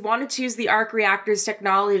because he wanted to use the arc reactor's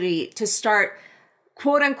technology to start,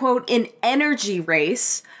 quote unquote, an energy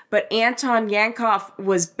race. But Anton Yankov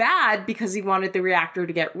was bad because he wanted the reactor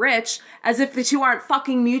to get rich, as if the two aren't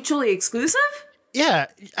fucking mutually exclusive. Yeah,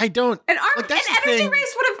 I don't. An energy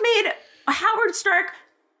race would have made Howard Stark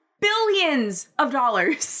billions of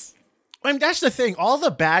dollars. I mean, that's the thing. All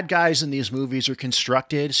the bad guys in these movies are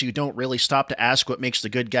constructed so you don't really stop to ask what makes the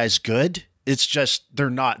good guys good. It's just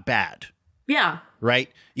they're not bad. Yeah.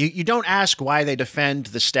 Right? You don't ask why they defend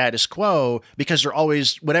the status quo because they're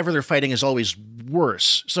always, whatever they're fighting is always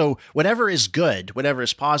worse. So whatever is good, whatever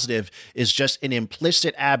is positive is just an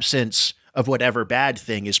implicit absence of whatever bad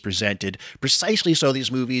thing is presented, precisely so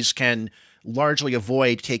these movies can largely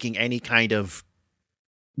avoid taking any kind of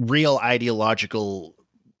real ideological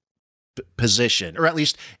position, or at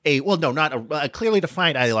least not a clearly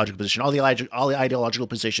defined ideological position. All the ideological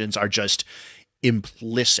positions are just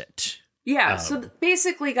implicit. Yeah, so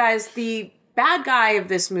basically, guys, the bad guy of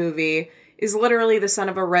this movie is literally the son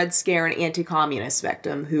of a Red Scare and anti-communist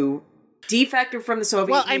victim who defected from the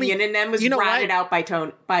Soviet Union and then was ratted out by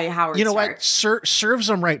Howard Stark. You know what? Serves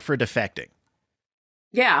them right for defecting.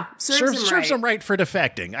 Yeah, serves them right for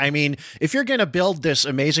defecting. I mean, if you're going to build this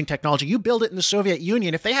amazing technology, you build it in the Soviet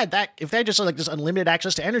Union. If they had just like this unlimited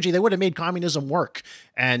access to energy, they would have made communism work,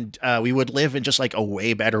 and we would live in just like a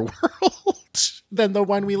way better world than the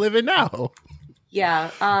one we live in now.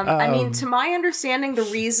 Yeah, I mean, to my understanding, the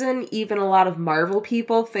reason even a lot of Marvel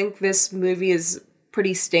people think this movie is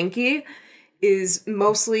pretty stinky is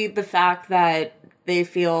mostly the fact that they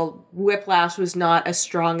feel Whiplash was not a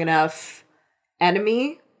strong enough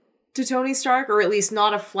enemy to Tony Stark, or at least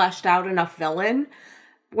not a fleshed out enough villain,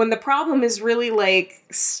 when the problem is really like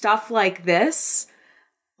stuff like this.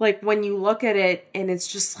 Like when you look at it and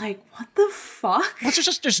it's just like, what the fuck? Well,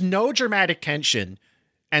 there's no dramatic tension,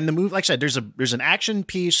 and the movie, like I said, there's an action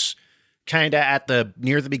piece kind of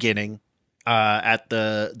near the beginning, at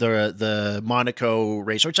the Monaco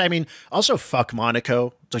race, which I mean, also fuck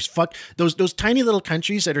Monaco. Just fuck those tiny little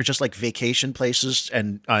countries that are just like vacation places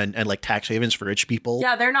and like tax havens for rich people.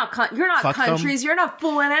 Yeah, they're not. You're not fuck countries. Them. You're not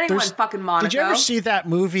fooling anyone. Fucking Monaco. Did you ever see that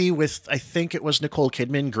movie with, I think it was Nicole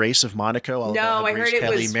Kidman, Grace of Monaco? No, I heard it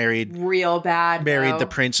was real bad. Married the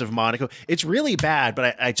Prince of Monaco. It's really bad,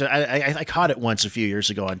 but I caught it once a few years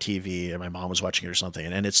ago on TV, and my mom was watching it or something,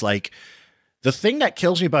 and it's like. The thing that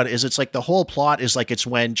kills me about it is it's like the whole plot is like it's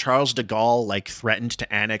when Charles de Gaulle like threatened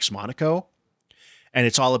to annex Monaco. And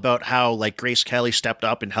it's all about how like Grace Kelly stepped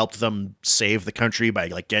up and helped them save the country by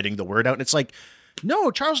like getting the word out. And it's like,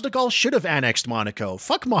 no, Charles de Gaulle should have annexed Monaco.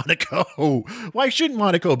 Fuck Monaco. Why shouldn't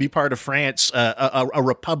Monaco be part of France, a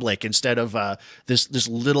republic, instead of this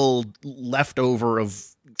little leftover of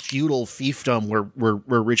feudal fiefdom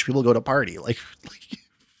where rich people go to party? Like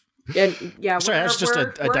yeah, sorry, that's just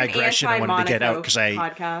a digression I wanted to get out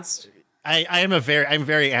because I'm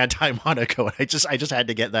very anti-Monaco. I just had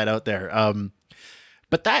to get that out there.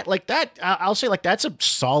 But I'll say like that's a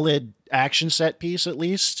solid action set piece at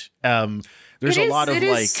least. There's a lot of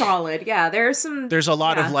like solid. Yeah, there's a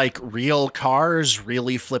lot of like real cars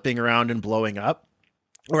really flipping around and blowing up,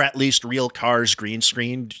 or at least real cars green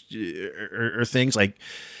screened or things like.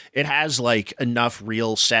 It has like enough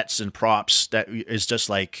real sets and props that is just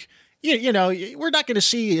like, you know, we're not going to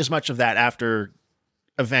see as much of that after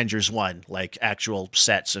Avengers 1, like actual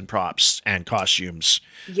sets and props and costumes.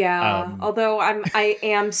 Yeah, although I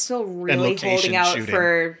am still really holding out shooting.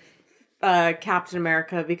 for Captain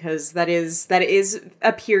America, because that is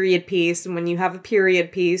a period piece, and when you have a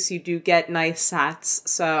period piece, you do get nice sets.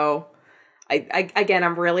 So again,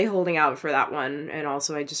 I'm really holding out for that one, and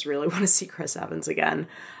also I just really want to see Chris Evans again.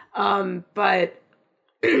 But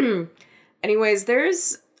anyways,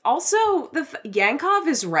 there's also Yankov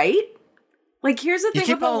is right. Like, here's the thing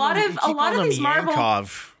with a lot of these Marvel.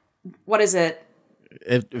 Yankov. What is it?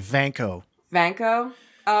 Vanko. Vanko?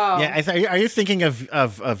 Oh. Yeah, are you thinking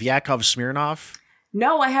of Yakov Smirnov?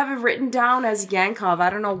 No, I have it written down as Yankov.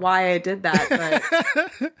 I don't know why I did that,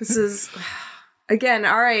 but this is... Again,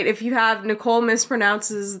 all right, if you have Nicole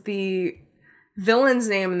mispronounces the villain's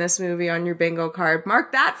name in this movie on your bingo card,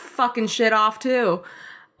 mark that fucking shit off, too.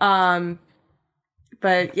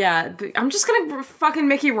 But yeah, I'm just gonna fucking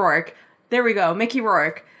Mickey Rourke. There we go, Mickey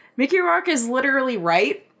Rourke. Mickey Rourke is literally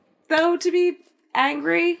right, though, to be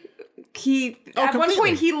angry. At one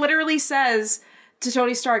point, he literally says to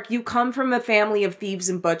Tony Stark, "You come from a family of thieves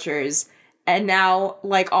and butchers, and now,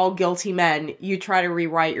 like all guilty men, you try to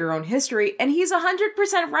rewrite your own history." And he's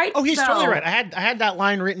 100% right. Oh, he's totally right. I had that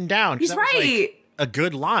line written down. He's right. A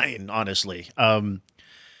good line, honestly. And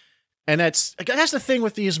that's the thing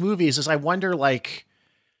with these movies is I wonder, like,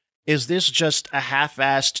 is this just a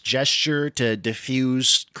half-assed gesture to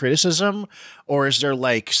diffuse criticism? Or is there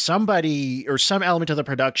like somebody or some element of the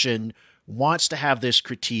production wants to have this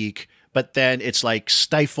critique, but then it's like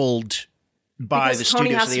stifled by because the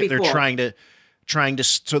Tony studios? They're cool. trying to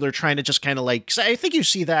just kind of like, so I think you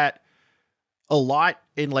see that a lot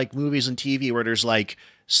in like movies and TV where there's like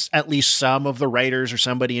at least some of the writers or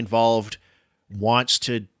somebody involved wants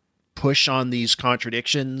to push on these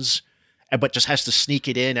contradictions, but just has to sneak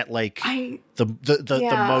it in at like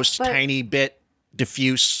the most tiny bit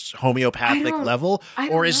diffuse homeopathic level,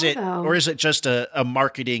 or is it just a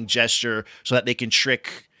marketing gesture so that they can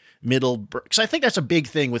trick middle? Because I think that's a big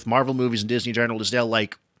thing with Marvel movies and Disney in general is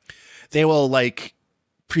they will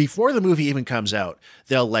before the movie even comes out,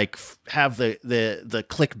 they'll like have the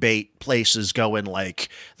clickbait places going like,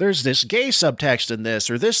 there's this gay subtext in this,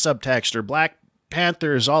 or this subtext, or Black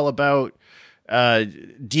Panther is all about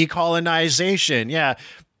decolonization. Yeah.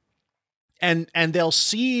 And they'll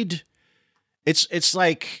seed. It's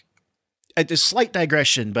like a slight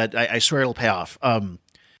digression, but I swear it'll pay off. I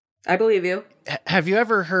believe you. Have you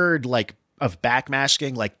ever heard of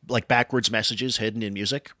backmasking, like backwards messages hidden in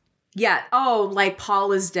music? Yeah. Oh, like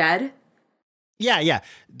Paul is dead? Yeah.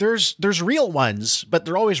 There's real ones, but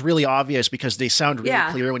they're always really obvious because they sound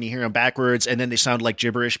really clear when you hear them backwards, and then they sound like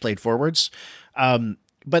gibberish played forwards.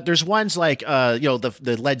 But there's ones like,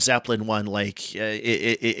 the Led Zeppelin one, like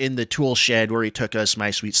in the tool shed where he took us,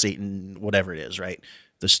 My Sweet Satan, whatever it is, right?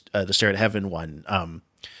 The Stair to Heaven one.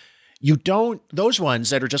 Those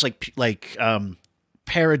ones that are just like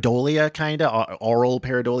pareidolia, kind of oral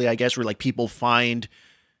pareidolia, I guess, where like people find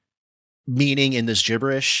meaning in this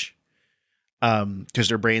gibberish because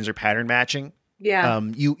their brains are pattern matching. Yeah.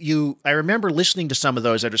 I remember listening to some of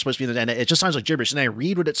those that are supposed to be, and it just sounds like gibberish. And I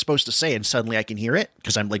read what it's supposed to say, and suddenly I can hear it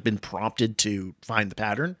because I'm like been prompted to find the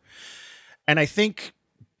pattern. And I think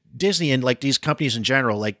Disney and like these companies in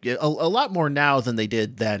general, like a lot more now than they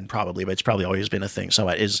did then, probably, but it's probably always been a thing. So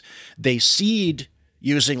is they seed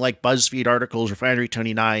using like BuzzFeed articles, Refinery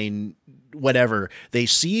 29, whatever. They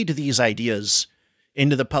seed these ideas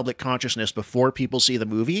into the public consciousness before people see the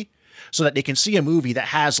movie, so that they can see a movie that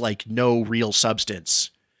has like no real substance,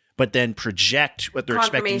 but then project what they're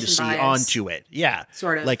expecting to see onto it. Yeah.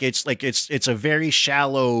 Sort of. It's a very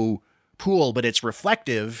shallow pool, but it's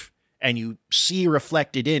reflective, and you see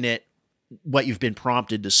reflected in it what you've been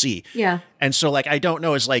prompted to see. Yeah. And so like, I don't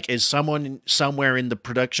know, is someone somewhere in the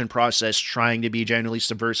production process trying to be genuinely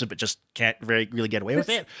subversive, but just can't really get away with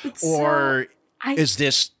it? Or is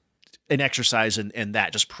this an exercise in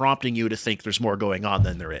that, just prompting you to think there's more going on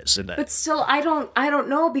than there is? But still, I don't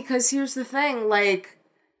know, because here's the thing, like,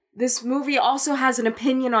 this movie also has an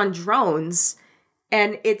opinion on drones,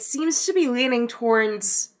 and it seems to be leaning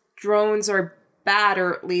towards drones are bad,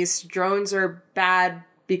 or at least drones are bad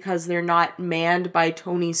because they're not manned by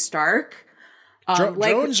Tony Stark.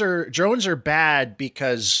 Drones are bad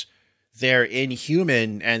because they're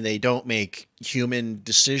inhuman and they don't make human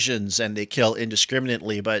decisions and they kill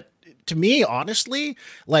indiscriminately. But to me, honestly,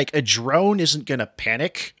 like, a drone isn't going to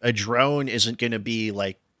panic. A drone isn't going to be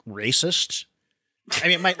like racist. I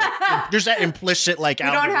mean, there's that implicit like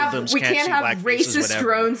algorithms we can't have racist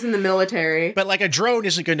drones in the military. But like, a drone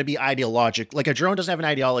isn't going to be ideologic. Like, a drone doesn't have an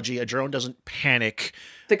ideology. A drone doesn't panic.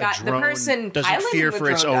 The person doesn't fear for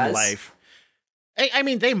its own life. I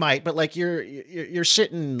mean, they might, but like you're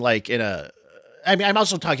sitting like in a. I mean, I'm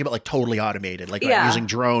also talking about like totally automated, like using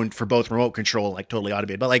drone for both remote control, like totally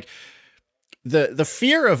automated. But like the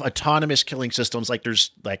fear of autonomous killing systems, like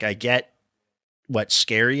there's like I get what's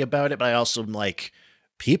scary about it, but I also am like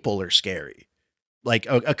people are scary. Like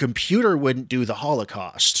a computer wouldn't do the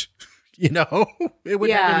Holocaust. You know, it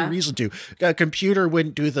wouldn't have any reason to. A computer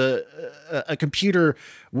wouldn't do a computer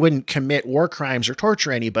wouldn't commit war crimes or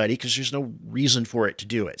torture anybody because there's no reason for it to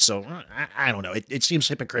do it. So I don't know. It seems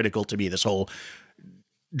hypocritical to me, this whole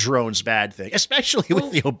drones bad thing, especially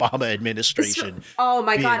with the Obama administration. Oh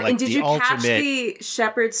my God. Like, and did you catch the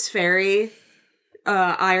Shepherd's Ferry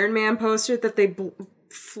Iron Man poster that they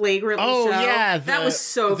flagrantly showed? Yeah. That was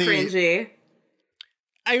so cringy.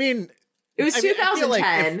 I mean, it was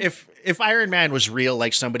 2010. Like if Iron Man was real,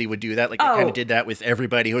 like somebody would do that. Like they kind of did that with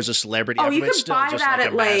everybody who was a celebrity. Oh, you could buy that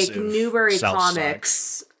at like Newbury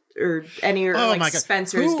Comics or any like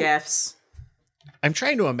Spencer's Gifts. I'm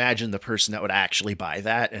trying to imagine the person that would actually buy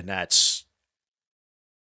that, and that's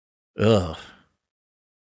ugh.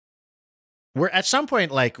 We're at some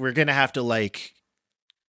point like we're gonna have to like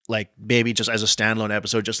maybe just as a standalone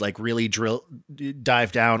episode, just like really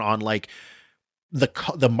dive down on like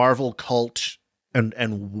the Marvel cult and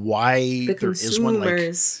why there is one, like,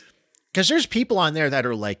 because there's people on there that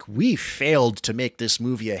are like, we failed to make this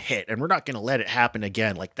movie a hit and we're not going to let it happen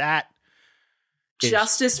again. Like that.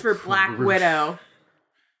 Justice for Black Widow.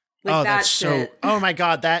 Like that shit. Oh my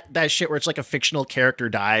God. That shit where it's like a fictional character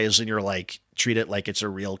dies and you're like, treat it like it's a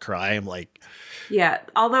real crime. Like, yeah.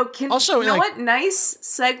 Although you know what? Nice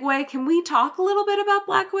segue. Can we talk a little bit about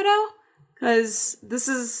Black Widow? Because this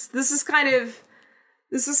is kind of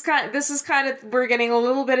we're getting a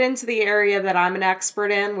little bit into the area that I'm an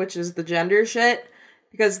expert in, which is the gender shit.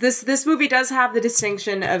 Because this movie does have the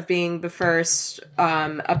distinction of being the first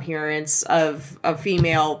appearance of a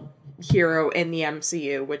female hero in the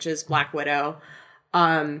MCU, which is Black Widow.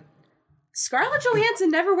 Scarlett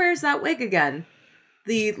Johansson never wears that wig again.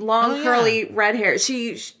 The long curly red hair.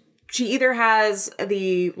 She either has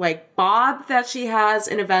the like bob that she has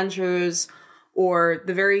in Avengers, or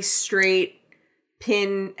the very straight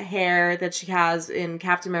pin hair that she has in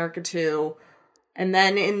Captain America 2. And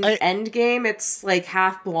then in Endgame, it's like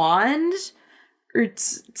half blonde. Or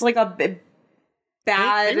it's like a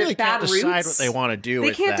bad they really bad can't decide what they want to do.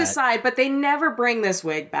 They can't decide, but they never bring this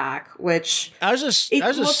wig back, which I was just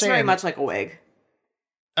looks saying, very much like a wig.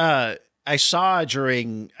 I saw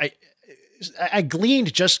during I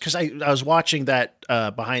gleaned just because I was watching that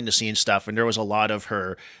behind the scenes stuff, and there was a lot of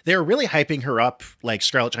her. They were really hyping her up, like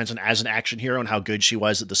Scarlett Johansson as an action hero and how good she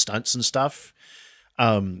was at the stunts and stuff,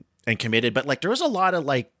 and committed. But like there was a lot of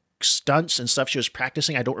like stunts and stuff she was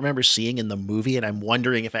practicing I don't remember seeing in the movie, and I'm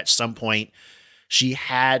wondering if at some point she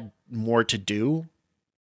had more to do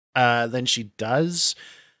than she does.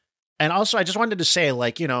 And also, I just wanted to say,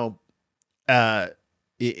 like, you know,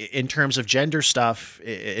 in terms of gender stuff,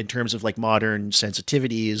 in terms of like modern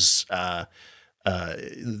sensitivities,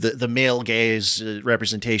 the male gaze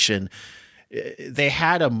representation, they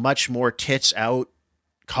had a much more tits out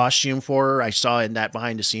costume for her. I saw in that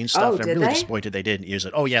behind the scenes stuff. And I'm really disappointed they didn't use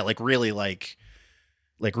it. Oh yeah, like really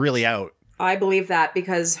out. I believe that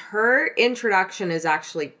because her introduction is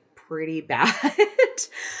actually pretty bad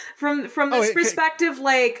from this perspective.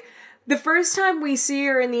 Like, the first time we see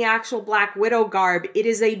her in the actual Black Widow garb, it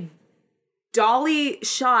is a dolly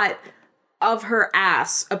shot of her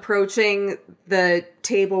ass approaching the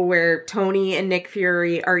table where Tony and Nick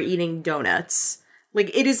Fury are eating donuts. Like,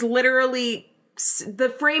 it is literally, the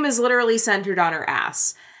frame is literally centered on her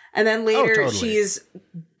ass. And then later she's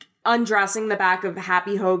undressing the back of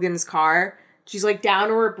Happy Hogan's car. She's like down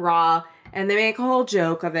to her bra, and they make a whole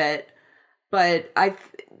joke of it. But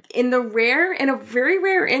in a very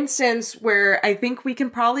rare instance where I think we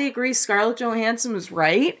can probably agree Scarlett Johansson was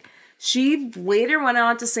right, she later went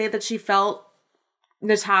on to say that she felt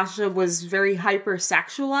Natasha was very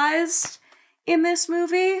hypersexualized in this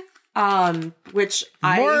movie, which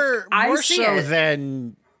more see so it.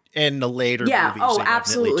 Than in the later movies. Oh,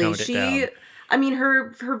 absolutely. I mean,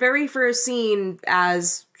 her very first scene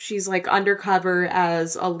as she's like undercover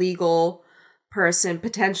as a legal person,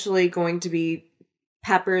 potentially going to be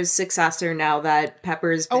Pepper's successor now that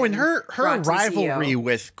Pepper's been and her rivalry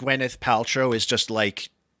with Gwyneth Paltrow is just like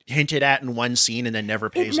hinted at in one scene and then never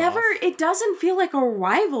pays off. It doesn't feel like a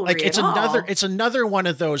rivalry. Like it's another one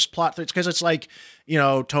of those plot threads, because it's like, you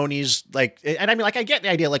know, Tony's like, and I mean, like, I get the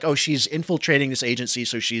idea, like, oh, she's infiltrating this agency,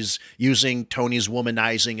 so she's using Tony's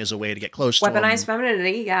womanizing as a way to get close to him. Weaponized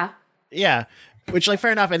femininity, yeah. Yeah. Which, like,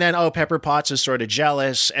 fair enough. And then, Pepper Potts is sort of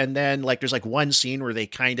jealous. And then, like, there's like one scene where they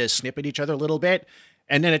kind of snip at each other a little bit.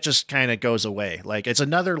 And then it just kind of goes away. Like, it's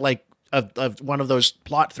another, like, of one of those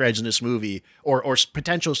plot threads in this movie, or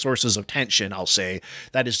potential sources of tension, I'll say,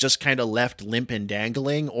 that is just kind of left limp and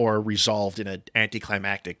dangling or resolved in an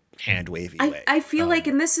anticlimactic hand-wavy way. I feel like,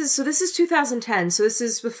 and this is 2010. So this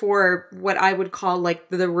is before what I would call like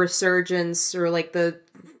the resurgence, or like the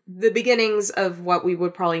beginnings of what we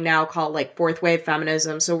would probably now call like fourth wave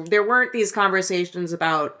feminism. So there weren't these conversations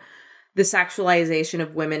about the sexualization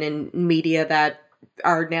of women in media that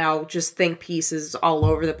are now just think pieces all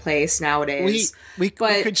over the place nowadays. We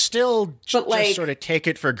could still just like, sort of take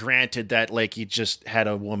it for granted that, like, you just had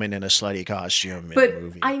a woman in a slutty costume in the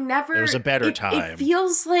movie. It was a better time. It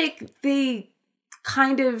feels like they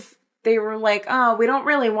were like, oh, we don't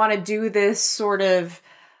really want to do this sort of,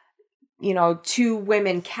 you know, two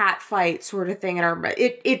women cat fight sort of thing in our.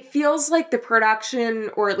 It feels like the production,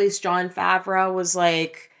 or at least Jon Favreau, was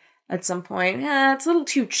like at some point, it's a little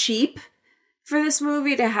too cheap for this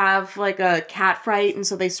movie to have like a cat fight, and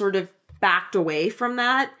so they sort of backed away from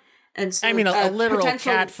that. And so, I mean, a literal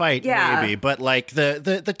cat fight, maybe, but like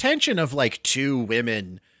the tension of like two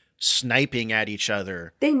women sniping at each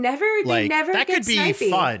other. They never that could be snipey.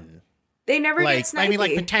 Fun. They never get snipey. I mean,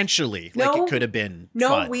 like, potentially, like, it could have been no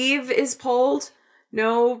fun. weave is pulled.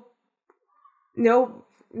 No one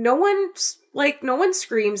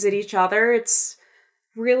screams at each other. It's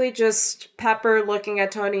really just Pepper looking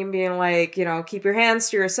at Tony and being like, you know, keep your hands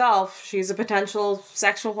to yourself. She's a potential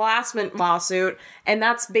sexual harassment lawsuit. And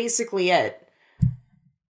that's basically it.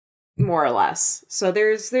 More or less. So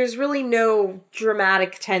there's really no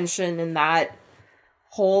dramatic tension in that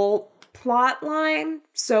whole plot line.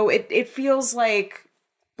 So it feels like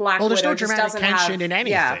Black Widow there's no just dramatic doesn't tension have, in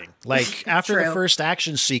anything. Like, after the first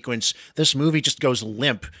action sequence, this movie just goes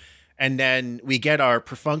limp. And then we get our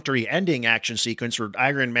perfunctory ending action sequence where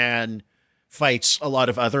Iron Man fights a lot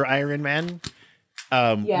of other Iron Men,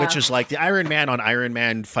 which is like the Iron Man on Iron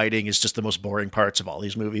Man fighting is just the most boring parts of all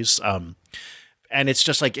these movies. And it's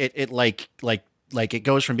just like it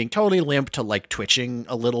goes from being totally limp to like twitching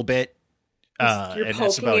a little bit. You're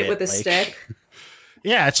poking it with a stick.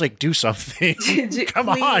 Yeah, it's like, do something. Come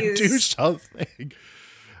on, do something.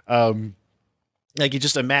 Like, you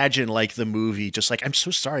just imagine, like, the movie, just like, I'm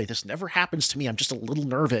so sorry, this never happens to me. I'm just a little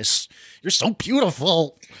nervous. You're so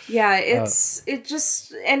beautiful. Yeah, it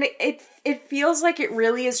feels like it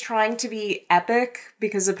really is trying to be epic,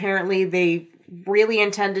 because apparently they really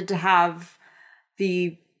intended to have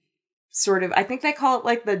the sort of, I think they call it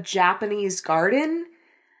like the Japanese garden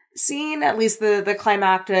scene, at least the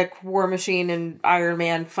climactic War Machine and Iron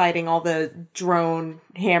Man fighting all the drone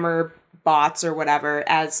hammer bots or whatever,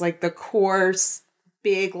 as like the core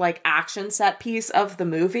big like action set piece of the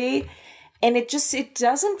movie. And it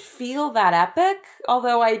doesn't feel that epic,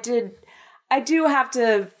 although I do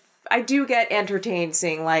get entertained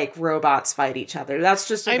seeing like robots fight each other. That's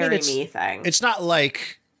just a very me thing. It's not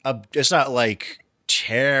like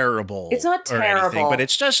terrible. It's not terrible, anything, but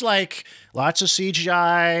it's just like lots of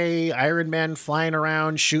CGI, Iron Man flying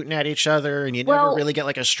around, shooting at each other, and you never really get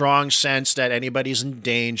like a strong sense that anybody's in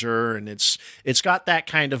danger. And it's got that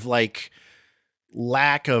kind of like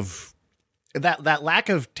lack of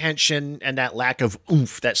tension and that lack of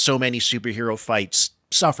oomph that so many superhero fights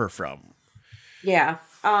suffer from. Yeah.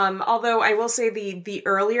 Although I will say the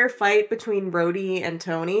earlier fight between Rhodey and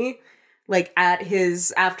Tony, like at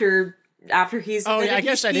his after he's I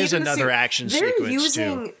guess that is another action sequence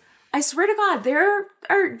too. I swear to God,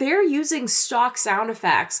 they're using stock sound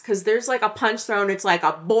effects, because there's like a punch thrown. It's like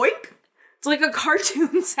a boink. It's like a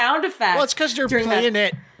cartoon sound effect. Well, it's because they're playing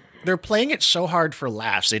it. They're playing it so hard for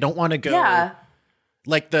laughs. They don't want to go. Yeah.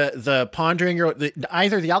 Like the pondering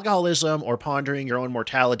either the alcoholism or pondering your own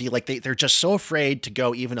mortality. Like they're just so afraid to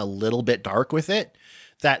go even a little bit dark with it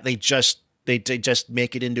that they just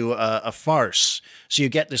make it into a farce. So you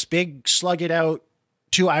get this big slug it out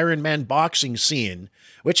 2 Iron Man boxing scene,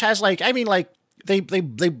 which has like, I mean, like they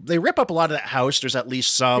rip up a lot of that house. There's at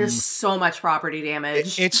least some. There's so much property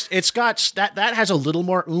damage. It's got that has a little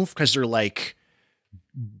more oomph, because they're like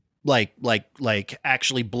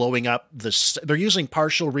actually blowing up they're using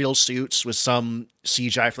partial real suits with some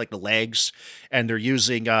CGI for like the legs, and they're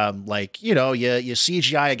using you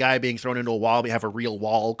CGI a guy being thrown into a wall, but you have a real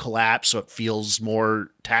wall collapse, so it feels more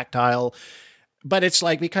tactile. But it's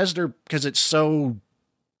like, because it's so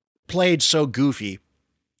played so goofy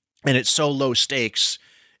and it's so low stakes,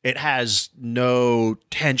 it has no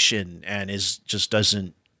tension and just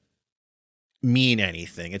doesn't mean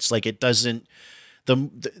anything. It's like, it doesn't.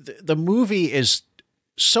 The movie is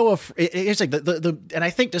it's like the and I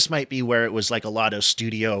think this might be where it was like a lot of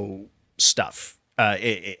studio stuff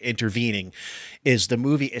intervening, is the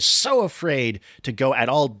movie is so afraid to go at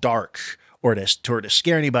all dark or to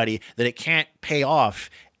scare anybody that it can't pay off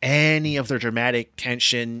any of the dramatic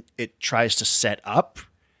tension it tries to set up.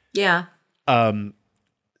 Yeah.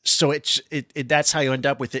 So that's how you end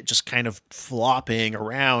up with it just kind of flopping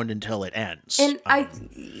around until it ends. And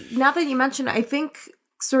now that you mention, I think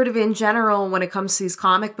sort of in general, when it comes to these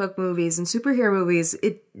comic book movies and superhero movies,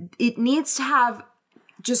 it needs to have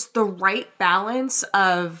just the right balance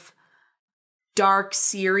of dark,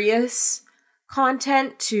 serious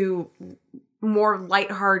content to more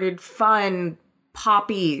lighthearted, fun,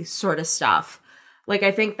 poppy sort of stuff. Like,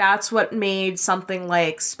 I think that's what made something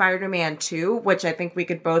like Spider-Man 2, which I think we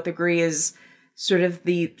could both agree is sort of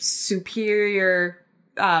the superior,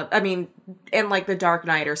 and like The Dark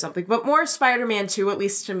Knight or something, but more Spider-Man 2, at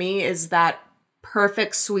least to me, is that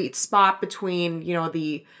perfect sweet spot between,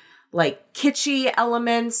 the like kitschy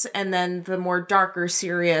elements and then the more darker,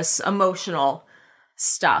 serious, emotional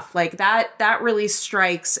stuff. Like that really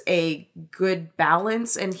strikes a good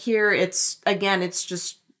balance. And here it's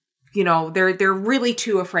just, they're really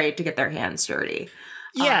too afraid to get their hands dirty.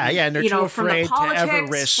 And they're too afraid from the politics, to ever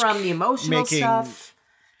risk from the emotional stuff.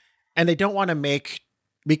 And they don't want to make,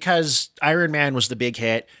 because Iron Man was the big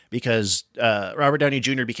hit, because Robert Downey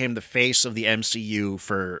Jr. became the face of the MCU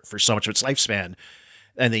for so much of its lifespan,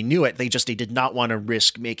 and they knew it. They did not want to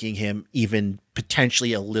risk making him even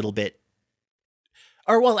potentially a little bit.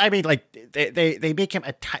 Or, well, I mean, like, they make him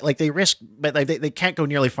they risk, but like, they can't go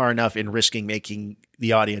nearly far enough in risking making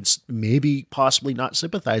the audience maybe possibly not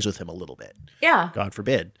sympathize with him a little bit. Yeah. God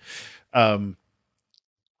forbid. And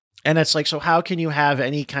it's like, so how can you have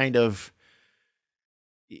any kind of,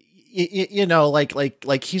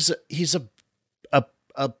 like he's a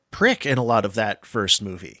prick in a lot of that first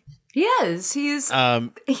movie. He is. He's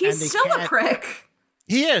still a prick.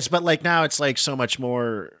 He is, but like now it's like so much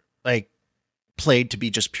more like played to be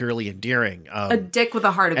just purely endearing. A dick with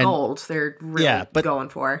a heart of gold. They're really going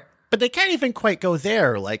for. But they can't even quite go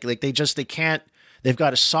there. Like they can't. They've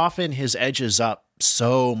got to soften his edges up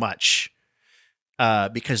so much.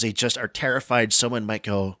 Because they just are terrified someone might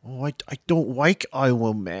go, oh, I don't like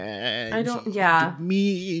Iron Man. I don't, yeah.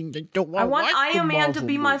 I want Iron Man to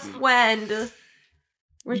be my friend.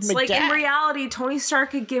 It's like, in reality, Tony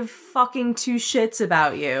Stark could give fucking two shits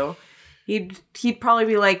about you. He'd probably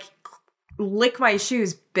be like, lick my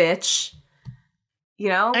shoes, bitch. You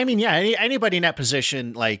know? I mean, yeah, anybody in that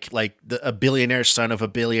position, like a billionaire son of a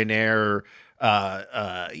billionaire,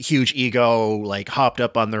 huge ego, like hopped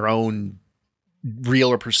up on their own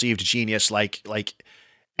real or perceived genius, like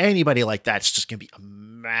anybody like that's just gonna be a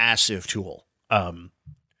massive tool.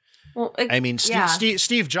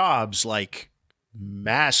 Steve Jobs, like,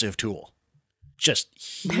 massive tool, just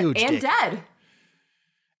huge, and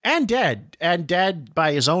dead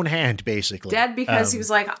by his own hand, basically dead because he was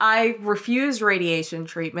like, I refuse radiation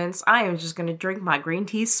treatments. I am just gonna drink my green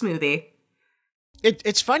tea smoothie.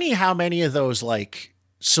 It's funny how many of those like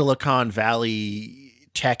Silicon Valley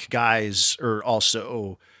tech guys are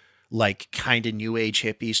also like kind of new age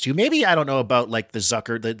hippies too. Maybe, I don't know about like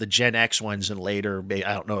the Gen X ones and later,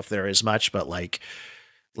 I don't know if there is much, but like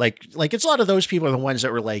it's a lot of those people are the ones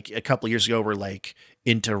that were like a couple years ago were like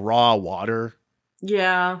into raw water.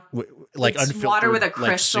 Yeah. Like it's unfiltered water with a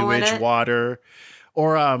crystal like sewage in it. Water.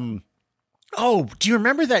 Or, do you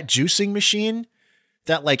remember that juicing machine?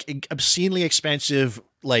 That like obscenely expensive,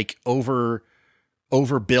 like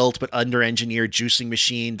overbuilt but under-engineered juicing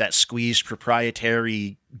machine that squeezed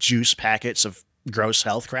proprietary juice packets of gross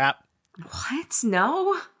health crap? What?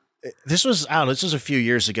 No? This was a few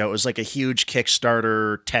years ago. It was like a huge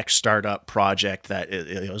Kickstarter tech startup project that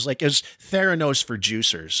it was Theranos for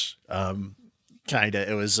juicers. Kind of.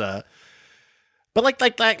 It was but like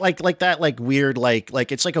that like weird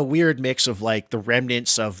like it's like a weird mix of like the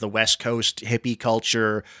remnants of the West Coast hippie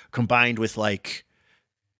culture combined with like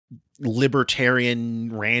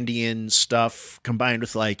libertarian Randian stuff combined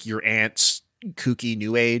with like your aunt's kooky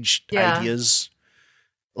new age ideas.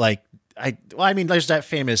 Like there's that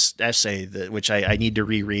famous essay which I need to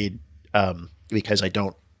reread because I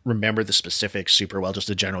don't remember the specifics super well, just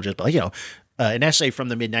the general gist, but an essay from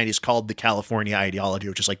the mid-90s called The California Ideology,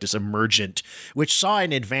 which is like this emergent, which saw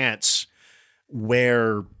in advance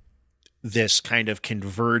where this kind of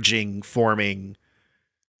converging, forming,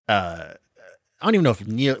 I don't even know if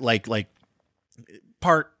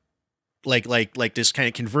this kind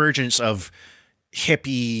of convergence of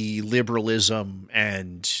hippie liberalism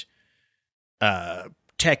and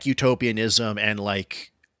tech utopianism and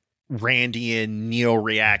like Randian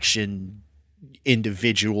neo-reaction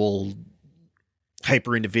individual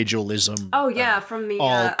hyper individualism. Oh yeah, from the all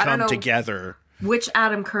I don't come know together. which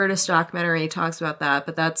Adam Curtis documentary talks about that,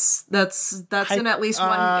 but that's in at least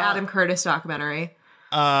one Adam Curtis documentary.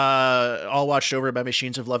 All watched over by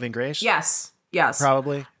Machines of Loving Grace. Yes.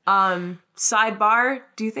 Probably. Sidebar: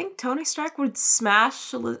 do you think Tony Stark would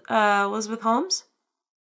smash Elizabeth Holmes?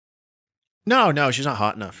 No, she's not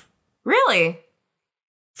hot enough. Really?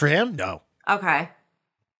 For him? No. Okay.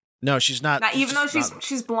 No, she's not. Even though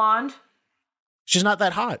she's blonde. She's not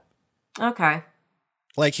that hot. Okay.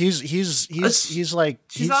 Like he's like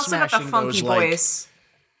she's also got the funky voice.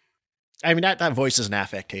 I mean that voice is an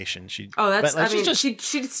affectation. She'd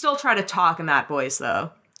still try to talk in that voice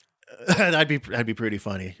though. that'd be pretty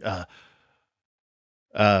funny. I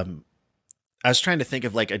was trying to think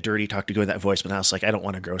of like a dirty talk to go with that voice, but I was like, I don't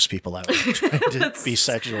want to gross people out. To be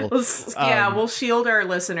sexual. We'll shield our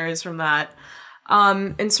listeners from that.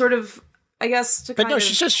 And sort of, I guess,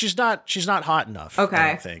 she's not hot enough. Okay. I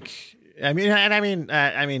don't think. I mean, I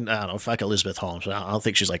don't know, fuck Elizabeth Holmes. I don't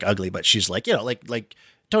think she's like ugly, but she's like, like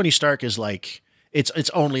Tony Stark is like, it's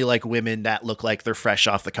only like women that look like they're fresh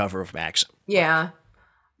off the cover of Maxim. Yeah.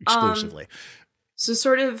 Exclusively. So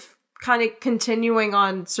sort of kind of continuing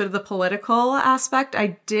on sort of the political aspect,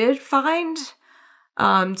 I did find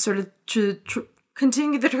sort of to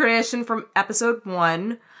continue the tradition from episode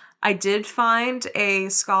 1, I did find a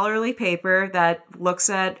scholarly paper that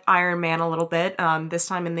looks at Iron Man a little bit, this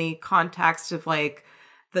time in the context of like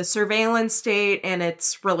the surveillance state and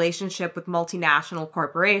its relationship with multinational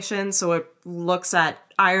corporations. So it looks at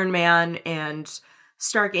Iron Man and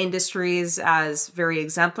Stark Industries as very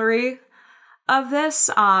exemplary of this.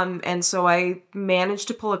 And so I managed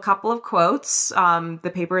to pull a couple of quotes.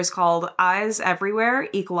 The paper is called Eyes Everywhere,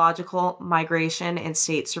 Ecological Migration and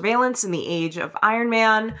State Surveillance in the Age of Iron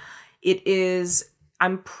Man. It is,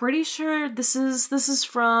 I'm pretty sure this is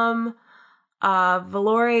from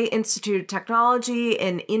Vellore Institute of Technology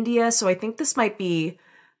in India. So I think this might be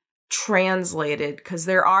translated because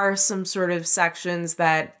there are some sort of sections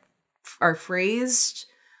that are phrased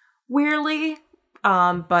weirdly.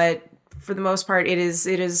 But for the most part, it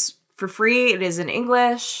is for free. It is in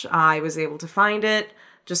English. I was able to find it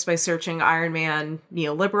just by searching Iron Man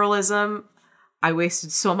neoliberalism. I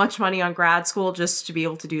wasted so much money on grad school just to be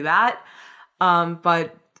able to do that.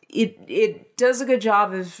 But it does a good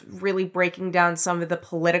job of really breaking down some of the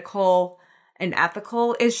political and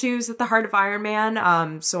ethical issues at the heart of Iron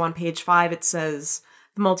Man. So on page 5, it says,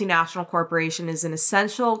 the multinational corporation is an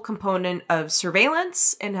essential component of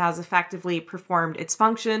surveillance and has effectively performed its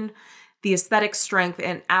function. The aesthetic strength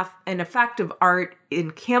and effect of art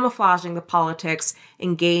in camouflaging the politics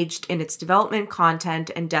engaged in its development,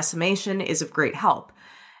 content, and decimation is of great help.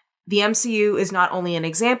 The MCU is not only an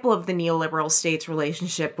example of the neoliberal state's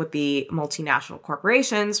relationship with the multinational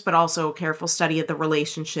corporations, but also a careful study of the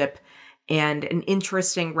relationship and an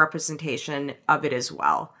interesting representation of it as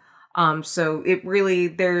well. So it really,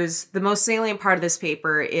 there's the most salient part of this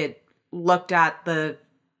paper. It looked at the,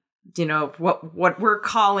 what we're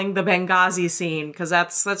calling the Benghazi scene, because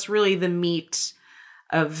that's really the meat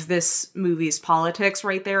of this movie's politics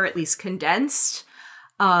right there, at least condensed.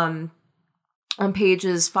 On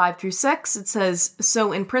pages 5 through 6, it says,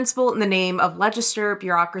 so in principle, in the name of legislature,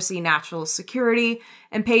 bureaucracy, national security,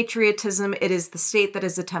 and patriotism, it is the state that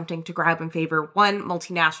is attempting to grab and favor one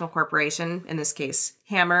multinational corporation, in this case,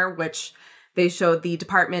 Hammer, which they showed the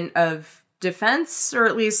Department of Defense, or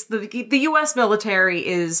at least the U.S. military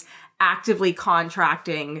is actively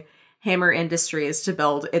contracting Hammer Industries to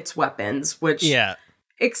build its weapons, which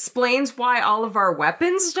explains why all of our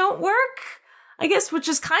weapons don't work. I guess, which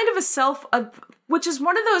is kind of which is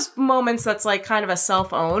one of those moments that's like kind of a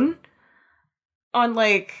self-own on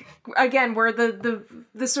like, again, where the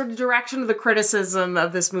sort of direction of the criticism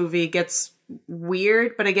of this movie gets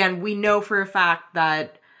weird. But again, we know for a fact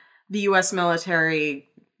that the US military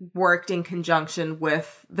worked in conjunction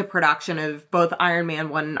with the production of both Iron Man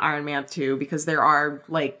 1 and Iron Man 2, because there are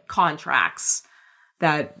like contracts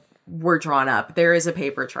that were drawn up. There is a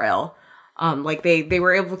paper trail. Like they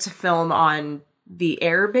were able to film on the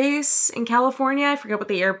air base in California. I forget what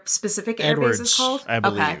the specific air base is called. I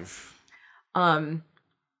believe. Okay.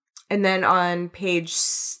 And then on page,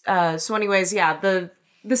 so anyways, the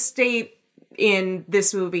state in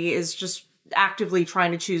this movie is just actively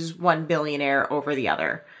trying to choose one billionaire over the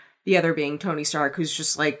other being Tony Stark, who's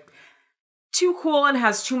just like too cool and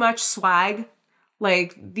has too much swag.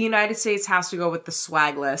 Like the United States has to go with the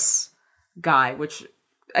swagless guy, which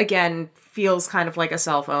again feels kind of like a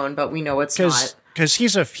cell phone, but we know it's not. Because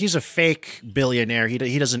he's a fake billionaire. He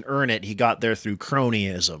doesn't earn it. He got there through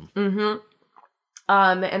cronyism. Mm-hmm.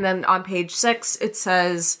 And then on page 6, it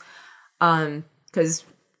says, because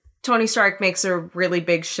Tony Stark makes a really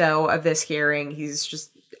big show of this hearing. He's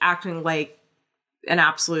just acting like an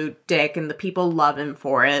absolute dick, and the people love him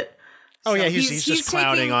for it. Oh, so yeah, he's just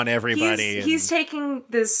clowning on everybody. He's taking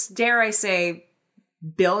this, dare I say,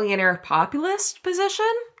 billionaire populist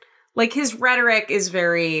position. Like, his rhetoric is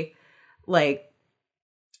very, like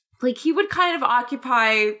he would kind of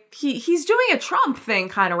occupy, he's doing a Trump thing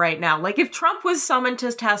kind of right now. Like, if Trump was summoned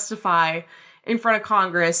to testify in front of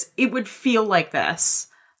Congress, it would feel like this.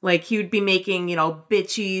 Like, he would be making,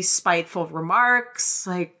 bitchy, spiteful remarks.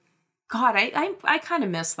 Like, God, I kind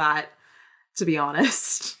of miss that, to be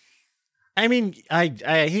honest. I mean,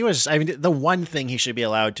 the one thing he should be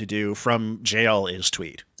allowed to do from jail is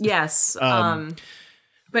tweet. Yes.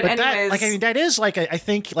 But anyways, that is like, I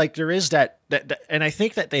think like there is that, and I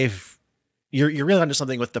think that you're really onto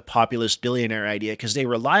something with the populist billionaire idea, because they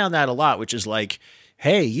rely on that a lot, which is like,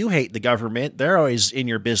 hey, you hate the government. They're always in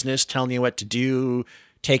your business, telling you what to do,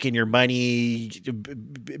 taking your money,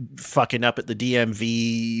 fucking up at the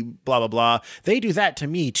DMV, blah, blah, blah. They do that to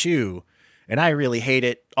me too. And I really hate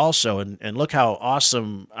it also. And look how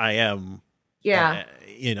awesome I am. Yeah.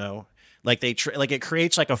 Like it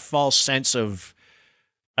creates like a false sense of,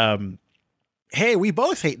 hey, we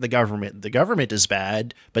both hate the government. The government is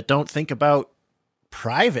bad, but don't think about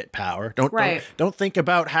private power. Don't think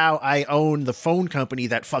about how I own the phone company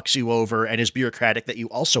that fucks you over and is bureaucratic that you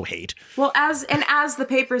also hate. Well, as the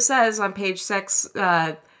paper says on page 6,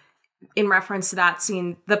 in reference to that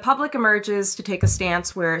scene, the public emerges to take a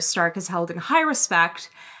stance where Stark is held in high respect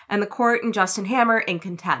and the court and Justin Hammer in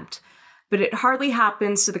contempt. But it hardly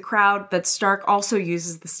happens to the crowd that Stark also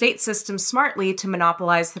uses the state system smartly to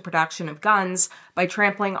monopolize the production of guns by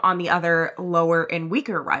trampling on the other lower and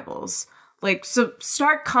weaker rivals. Like, so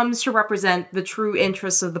Stark comes to represent the true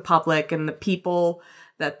interests of the public and the people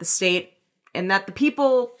that the state, and that the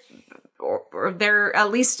people, or they're at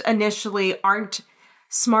least initially, aren't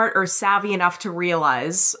smart or savvy enough to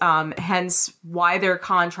realize, hence why they're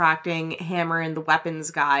contracting Hammer and the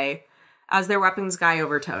weapons guy as their weapons guy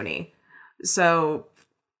over Tony. So,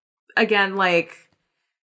 again, like,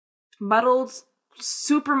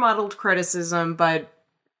 super muddled criticism, but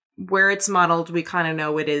where it's muddled, we kind of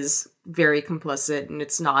know it is very complicit, and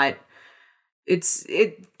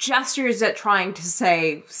it gestures at trying to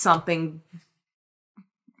say something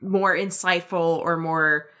more insightful or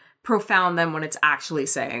more profound than what it's actually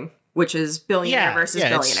saying, which is billionaire versus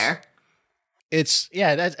billionaire. That's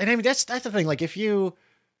the thing. Like, if you,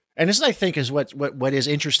 and this, I think, is what is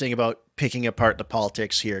interesting about picking apart the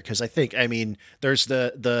politics here, because I think, there's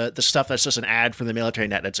the stuff that's just an ad for the military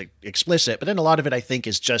net that's explicit, but then a lot of it, I think,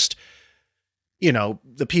 is just,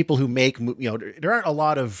 the people who make, there aren't a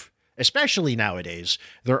lot of, especially nowadays,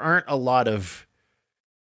 there aren't a lot of,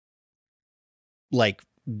 like,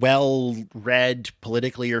 well-read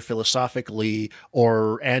politically or philosophically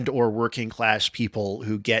or working class people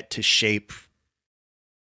who get to shape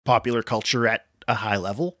popular culture at a high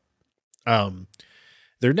level.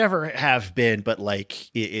 There never have been, but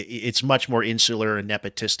like it's much more insular and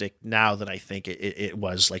nepotistic now than I think it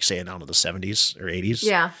was, like, say, in, I don't know, the 70s or 80s.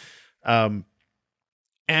 Yeah.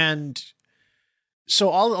 And so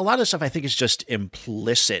a lot of stuff I think is just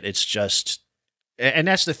implicit. It's just, and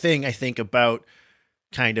that's the thing I think about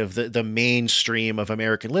kind of the mainstream of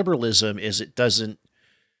American liberalism, is it doesn't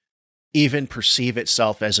even perceive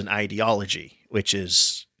itself as an ideology, which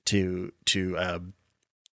is to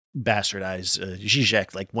bastardize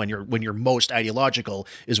Zizek. Like, when you're most ideological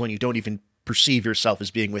is when you don't even perceive yourself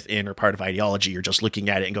as being within or part of ideology. You're just looking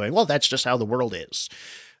at it and going, well, that's just how the world is.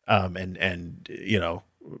 My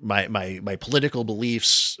political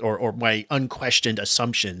beliefs or my unquestioned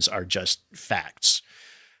assumptions are just facts.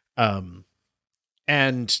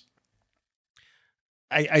 And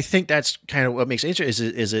I think that's kind of what makes it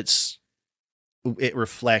interesting, is it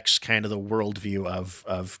reflects kind of the worldview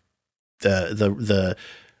of the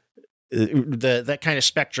that kind of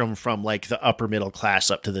spectrum from, like, the upper middle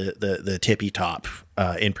class up to the tippy top,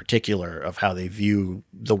 in particular, of how they view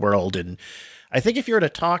the world. And I think if you were to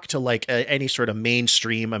talk to, like, any sort of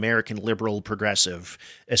mainstream American liberal progressive,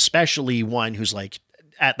 especially one who's, like,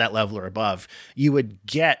 at that level or above, you would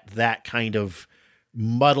get that kind of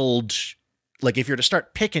muddled, like, if you're to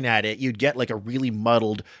start picking at it, you'd get, like, a really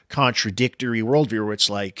muddled, contradictory worldview where it's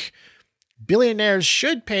like, billionaires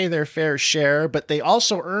should pay their fair share, but they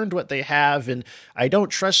also earned what they have, and I don't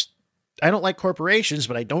like corporations,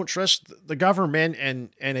 but I don't trust the government, and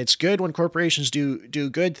it's good when corporations do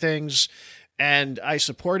good things, and I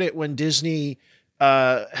support it when Disney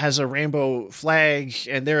has a rainbow flag,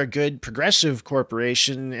 and they're a good progressive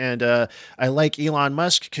corporation. And I like Elon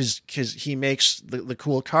Musk because he makes the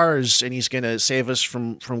cool cars, and he's going to save us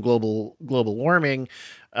from global warming.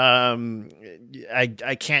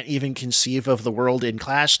 I can't even conceive of the world in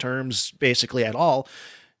class terms basically at all,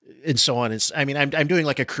 and so on. I'm doing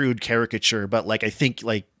like a crude caricature, but like I think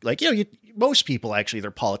like most people actually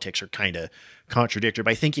their politics are kind of contradictory.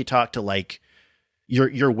 But I think you talk to like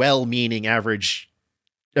your well-meaning average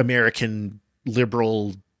American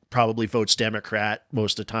liberal, probably votes Democrat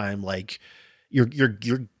most of the time. Like you're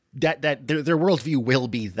that their worldview will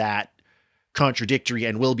be that contradictory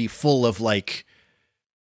and will be full of like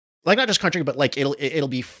not just contradictory, but like it'll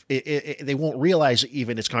be they won't realize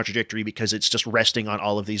even it's contradictory because it's just resting on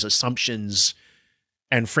all of these assumptions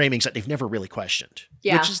and framings that they've never really questioned.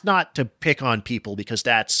 Yeah. Which is not to pick on people because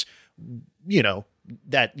that's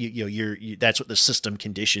that's what the system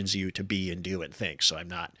conditions you to be and do and think. So I'm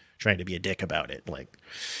not trying to be a dick about it. Like,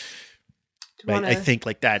 I think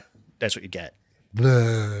like that's what you get.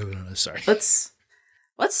 Sorry. Let's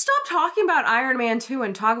stop talking about Iron Man 2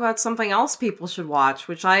 and talk about something else people should watch,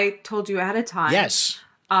 which I told you ahead of time. Yes.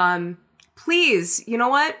 Please, you know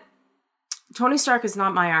what? Tony Stark is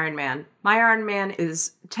not my Iron Man. My Iron Man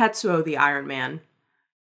is Tetsuo the Iron Man,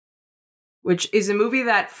 which is a movie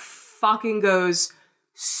that fucking goes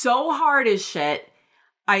so hard as shit.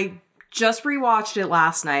 I just rewatched it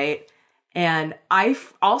last night, and I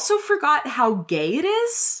also forgot how gay it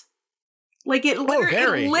is. Like it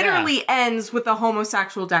literally ends with a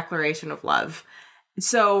homosexual declaration of love.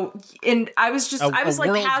 So, and I was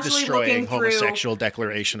like casually looking through homosexual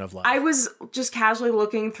declaration of love. I was just casually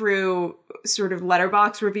looking through sort of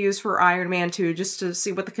letterbox reviews for Iron Man 2 just to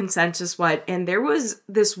see what the consensus was, and there was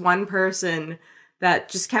this one person that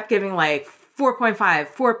just kept giving like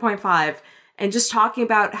 4.5, and just talking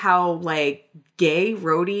about how like gay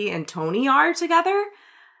Rhodey and Tony are together.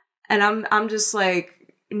 And I'm just like,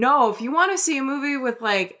 no, if you want to see a movie with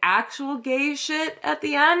like actual gay shit at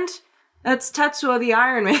the end, that's Tetsuo the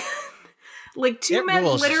Iron Man. Like two men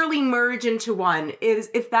literally merge into one.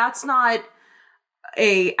 If that's not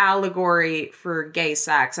a allegory for gay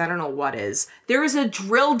sex, I don't know what is. There is a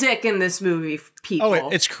drill dick in this movie, people. Oh,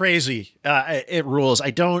 it's crazy. It rules.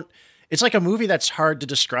 It's like a movie that's hard to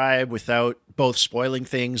describe without both spoiling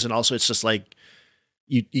things, and also it's just like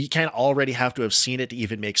you kind of already have to have seen it to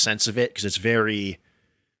even make sense of it because it's very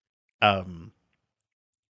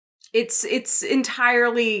it's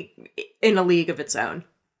entirely in a league of its own.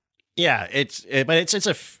 Yeah, it's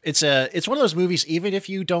one of those movies. Even if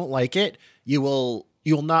you don't like it, you will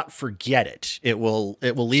not forget it. It will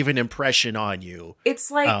leave an impression on you.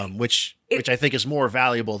 It's like which I think is more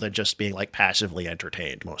valuable than just being like passively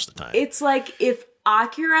entertained most of the time. It's like if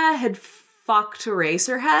Akira had fucked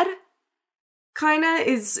Eraserhead, kind of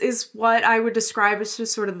is what I would describe as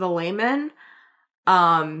just sort of the layman.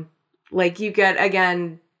 Like you get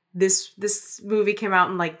again. This movie came out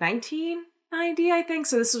in like 1990, I think.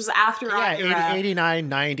 So this was after Akira. 89,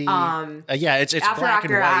 90. Yeah, it's black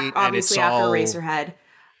Akira, and white, and it's after all Eraserhead.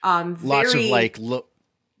 Lots of like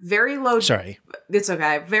very low. Sorry, it's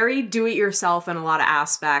okay. Very do-it-yourself in a lot of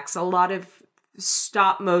aspects. A lot of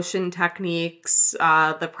stop motion techniques.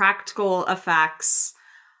 The practical effects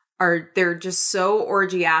they're just so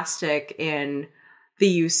orgiastic in the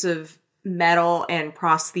use of metal and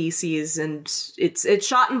prostheses, and it's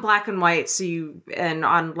shot in black and white, and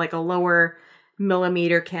on like a lower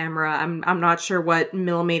millimeter camera. I'm not sure what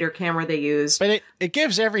millimeter camera they used, but it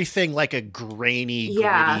gives everything like a grainy,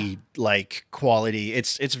 gritty like quality.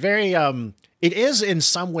 It's very it is in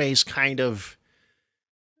some ways kind of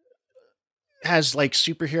has like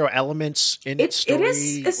superhero elements in its story. It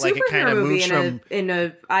is a superhero like it kind of movie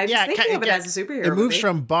moves I was thinking of it as a superhero. It moves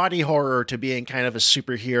from body horror to being kind of a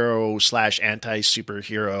superhero /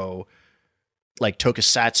 anti-superhero, like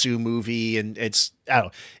tokusatsu movie, and it's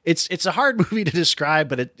a hard movie to describe,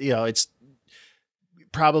 but it's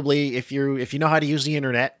probably if you know how to use the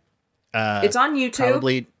internet, it's on YouTube.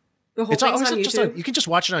 Probably the whole thing's on YouTube. You can just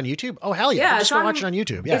watch it on YouTube. Oh hell yeah! Just watch it on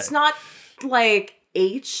YouTube. Yeah, it's not like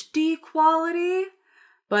HD quality,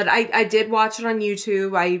 but I did watch it on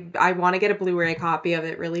YouTube. I want to get a Blu-ray copy of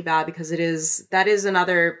it really bad because that is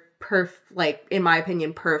another in my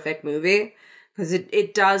opinion, perfect movie, because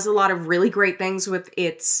it does a lot of really great things with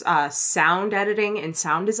its sound editing and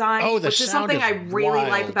sound design, which is something I really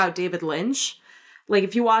like about David Lynch. Like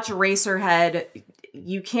if you watch Eraserhead,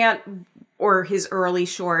 you can't, or his early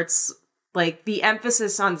shorts, like the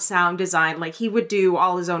emphasis on sound design, like he would do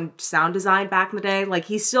all his own sound design back in the day. Like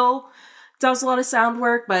he still does a lot of sound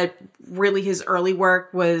work, but really his early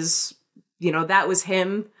work was, that was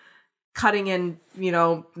him cutting and,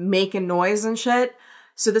 making noise and shit.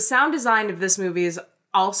 So the sound design of this movie is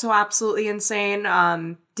also absolutely insane.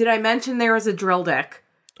 Did I mention there was a drill dick?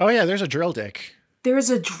 Oh yeah, there's a drill dick. There's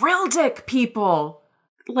a drill dick, people.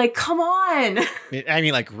 Like, come on. I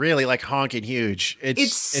mean, like, really, like, honking huge.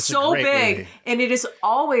 It's so big, movie. And it is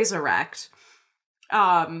always erect.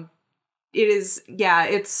 It is,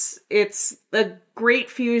 it's a great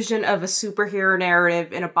fusion of a superhero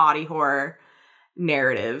narrative and a body horror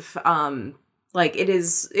narrative. Like, it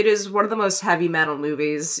is one of the most heavy metal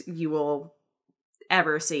movies you will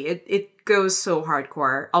ever see. It goes so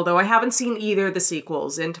hardcore. Although I haven't seen either of the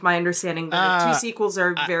sequels, and to my understanding, the two sequels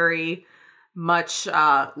are very much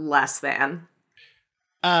less than.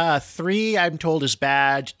 3, I'm told, is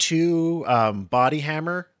bad. 2, Body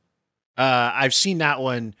Hammer. I've seen that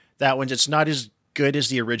one. That one's, it's not as good as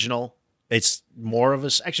the original. It's more of a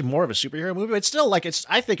superhero movie. But it's still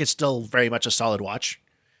I think it's still very much a solid watch.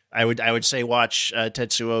 I would say watch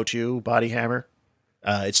Tetsuo 2, Body Hammer.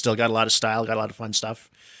 It's still got a lot of style, got a lot of fun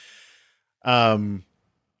stuff. I'm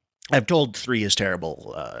told 3 is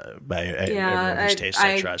terrible by everyone's taste,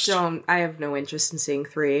 I trust. I have no interest in seeing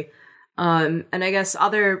 3. And I guess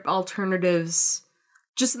other alternatives,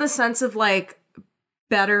 just in the sense of like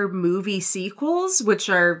better movie sequels, which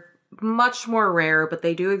are much more rare, but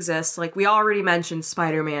they do exist. Like, we already mentioned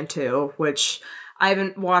Spider-Man 2, which I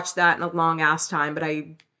haven't watched that in a long ass time,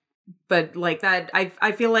 but like that,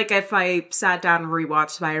 I feel like if I sat down and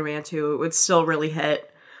rewatched Spider-Man 2, it would still really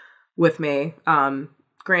hit with me.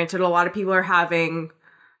 Granted, a lot of people are having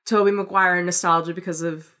Tobey Maguire nostalgia because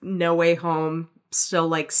of No Way Home still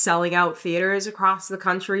like selling out theaters across the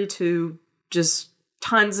country to just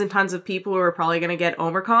tons and tons of people who are probably going to get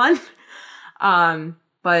Omicron.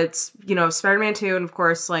 But, Spider-Man 2, and of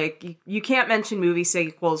course, like, you can't mention movie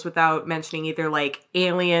sequels without mentioning either, like,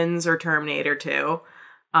 Aliens or Terminator 2.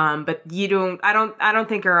 But I don't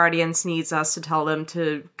think our audience needs us to tell them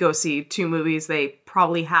to go see 2 movies they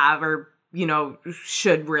probably have or,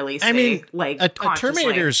 should really see. I mean, like, a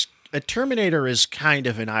Terminator is kind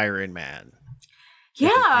of an Iron Man. Yeah.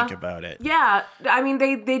 If you think about it. Yeah. I mean,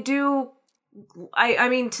 they do, I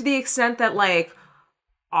mean, to the extent that, like,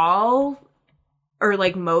 all or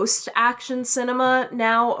like most action cinema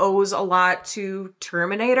now owes a lot to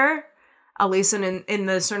Terminator, at least in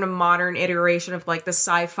the sort of modern iteration of like the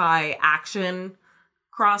sci-fi action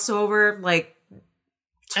crossover. Like,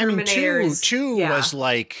 Terminator 2 was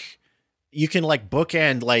like, you can like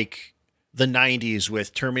bookend like the 90s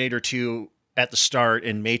with Terminator 2 at the start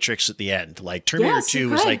and Matrix at the end. Like, Terminator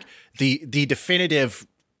 2 was like the definitive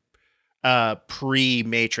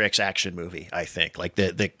pre-Matrix action movie, I think. Like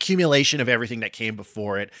the accumulation of everything that came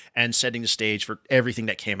before it and setting the stage for everything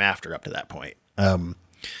that came after up to that point.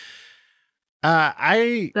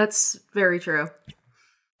 That's very true.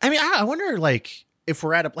 I mean, I wonder, like, if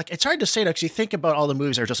we're at a, like, it's hard to say that because you think about all the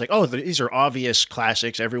movies that are just like, oh, these are obvious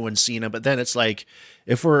classics, everyone's seen them. But then it's like,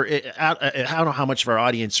 if I don't know how much of our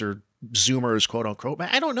audience are Zoomers, quote unquote,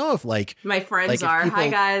 but I don't know if like my friends are. Hi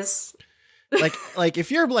guys. like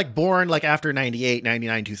if you're like born like after 98,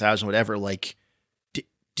 99, 2000, whatever, like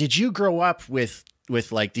did you grow up with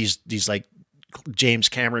like these like James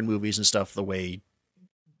Cameron movies and stuff the way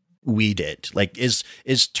we did? Like is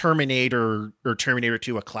Terminator or Terminator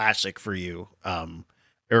 2 a classic for you?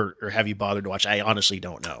 Or have you bothered to watch? I honestly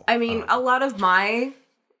don't know. I mean, a lot of my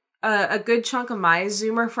a good chunk of my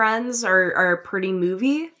Zoomer friends are pretty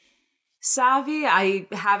movie savvy. I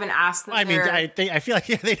haven't asked them. I mean, I feel like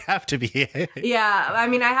they'd have to be. Yeah, I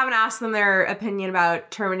mean, I haven't asked them their opinion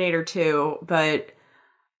about Terminator 2, but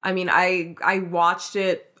I mean, I watched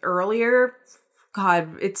it earlier.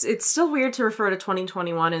 God, it's still weird to refer to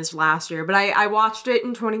 2021 as last year, but I watched it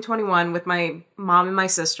in 2021 with my mom and my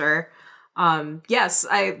sister. Yes,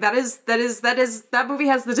 that movie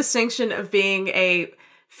has the distinction of being a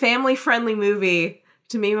family-friendly movie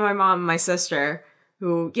to me, my mom, and my sister.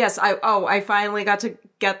 Who, yes, I finally got to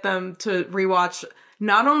get them to rewatch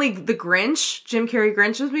not only the Grinch, Jim Carrey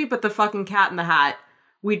Grinch with me, but the fucking Cat in the Hat.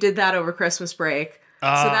 We did that over Christmas break. So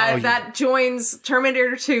that joins,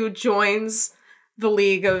 Terminator 2 joins the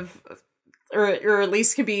league of, or at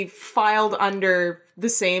least can be filed under the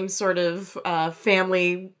same sort of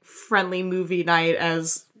family-friendly movie night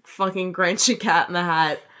as fucking Grinch and Cat in the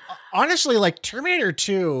Hat. Honestly, like, Terminator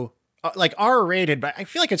 2, like, R-rated, but I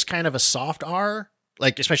feel like it's kind of a soft R.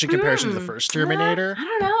 Like, especially in comparison to the first Terminator.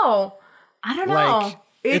 I don't know. Like,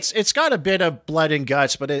 it's got a bit of blood and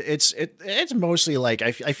guts, but it's mostly like,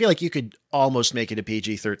 I feel like you could almost make it a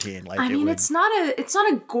PG-13. Like, I mean, it's not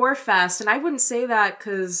a gore fest, and I wouldn't say that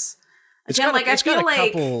because it's got a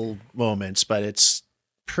couple moments, but it's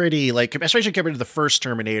pretty like, especially compared to the first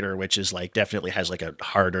Terminator, which is like definitely has like a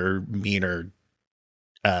harder, meaner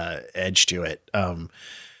edge to it.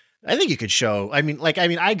 I think you could show.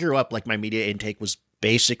 I grew up like my media intake was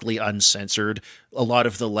basically uncensored. A lot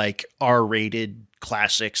of the like R-rated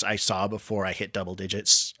classics I saw before I hit double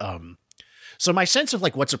digits. So my sense of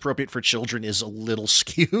like what's appropriate for children is a little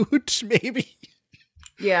skewed, maybe.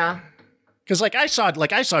 Yeah. Because like I saw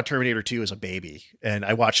Terminator 2 as a baby, and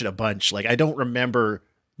I watched it a bunch. Like I don't remember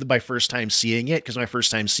my first time seeing it, because my first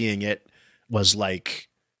time seeing it was like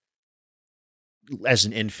as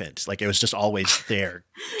an infant. Like it was just always there.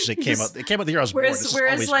 It came out the year I was born.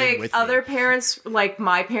 Whereas like other parents, like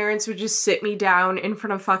my parents would just sit me down in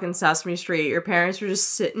front of fucking Sesame Street. Your parents were just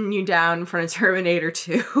sitting you down in front of Terminator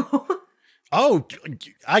 2. Oh,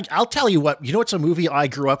 I'll tell you what. You know what's a movie I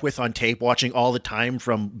grew up with on tape watching all the time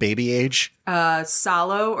from baby age?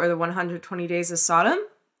 Salo, or the 120 Days of Sodom?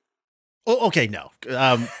 Oh, okay, no.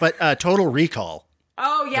 But Total Recall.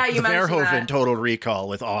 Oh, yeah, you mentioned Verhoeven that. Total Recall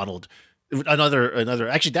with Arnold. Another.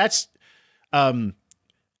 Actually, that's. I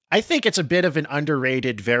think it's a bit of an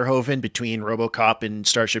underrated Verhoeven between RoboCop and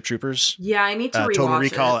Starship Troopers. Yeah, I need to rewatch Total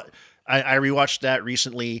Recall. it. I rewatched that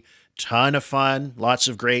recently. Ton of fun, lots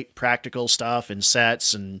of great practical stuff and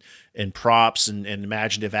sets and props and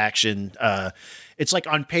imaginative action. It's like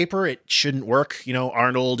on paper it shouldn't work,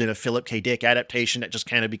 Arnold in a Philip K. Dick adaptation. It just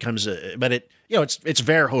kind of becomes but it's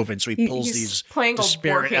Verhoeven, so he pulls these playing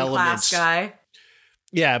disparate elements. Class guy.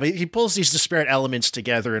 Yeah, but he pulls these disparate elements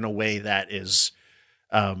together in a way that is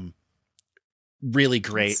really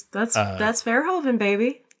great. That's Verhoeven,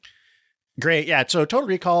 baby. Great, yeah. So Total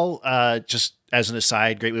Recall, just as an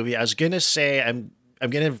aside, great movie. I was gonna say I'm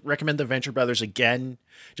gonna recommend the Venture Brothers again,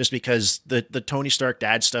 just because the Tony Stark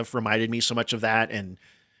dad stuff reminded me so much of that, and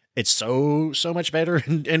it's so much better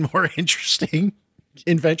and more interesting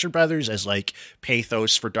in Venture Brothers as like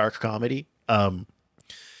pathos for dark comedy. And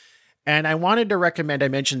I wanted to recommend. I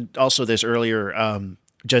mentioned also this earlier,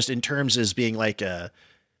 just in terms as being like a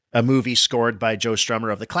movie scored by Joe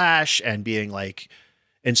Strummer of The Clash, and being like,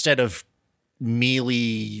 instead of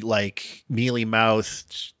mealy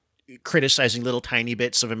mouthed criticizing little tiny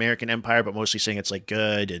bits of American empire, but mostly saying it's like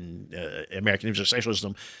good and American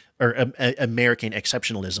exceptionalism or American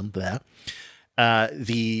exceptionalism.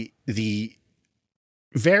 The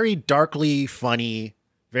very darkly funny,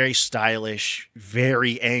 very stylish,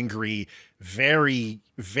 very angry, very,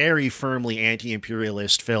 very firmly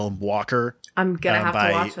anti-imperialist film Walker. I'm gonna have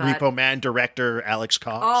to watch that. Repo Man director Alex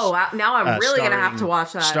Cox. Oh, now I'm really gonna have to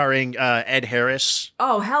watch that. Starring Ed Harris.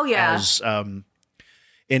 Oh, hell yeah! As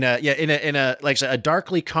in a like I said, a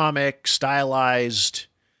darkly comic, stylized,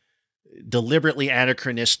 deliberately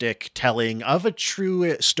anachronistic telling of a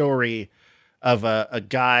true story of a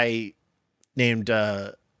guy named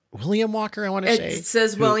William Walker. I want to say it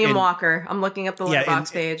says William Walker. I'm looking at the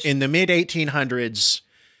Letterboxd page. In the mid 1800s.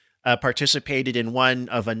 Participated in one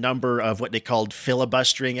of a number of what they called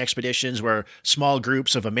filibustering expeditions, where small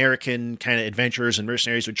groups of American kind of adventurers and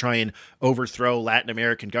mercenaries would try and overthrow Latin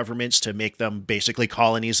American governments to make them basically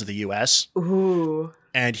colonies of the U.S. Ooh.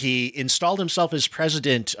 And he installed himself as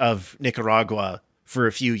president of Nicaragua for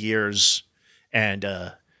a few years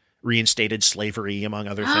and reinstated slavery, among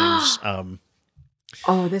other things.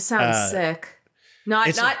 Oh, this sounds sick.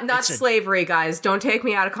 Not slavery, guys. Don't take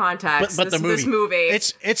me out of context. But this movie.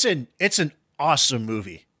 It's an awesome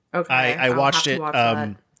movie. Okay, I watched it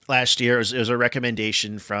last year. It was a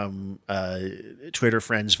recommendation from Twitter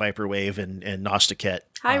friends Viperwave and Nostiket.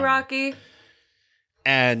 Hi, Rocky.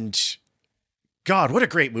 And God, what a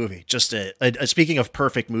great movie! Just speaking of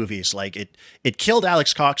perfect movies, like it killed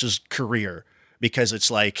Alex Cox's career, because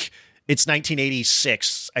it's like. It's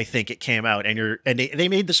 1986, I think it came out, and they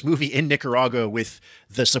made this movie in Nicaragua with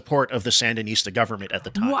the support of the Sandinista government at the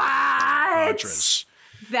time. What?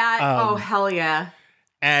 Oh, hell yeah.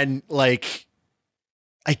 And like,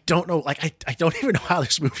 I don't know, like I don't even know how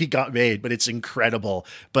this movie got made, but it's incredible.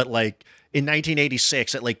 But like in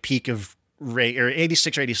 1986, at like peak of or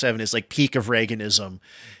 86 or 87 is like peak of Reaganism,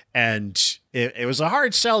 and it was a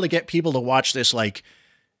hard sell to get people to watch this like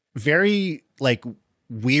very like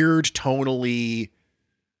weird tonally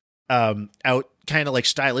out kind of like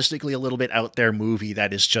stylistically a little bit out there movie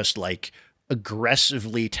that is just like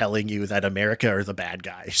aggressively telling you that America are the bad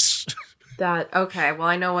guys. Okay, well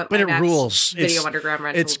I know what my next rules. Video Underground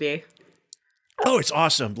rental will be. Oh, it's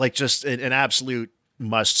awesome. Like just an absolute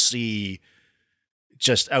must see,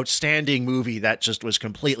 just outstanding movie that just was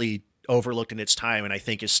completely overlooked in its time, and I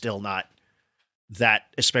think is still not that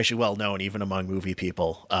especially well known even among movie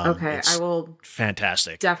people. Okay, I will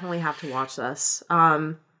fantastic. Definitely have to watch this.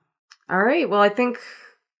 All right, well I think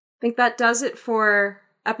that does it for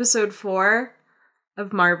episode 4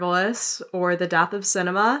 of Marvelous, or The Death of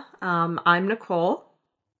Cinema. I'm Nicole.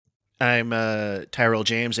 I'm Tyrell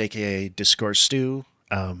James, aka Discourse Stu.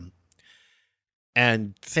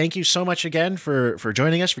 And thank you so much again for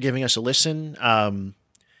joining us, for giving us a listen.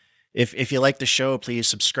 If you like the show, please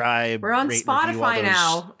subscribe. We're on Spotify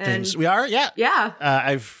now. And we are, yeah.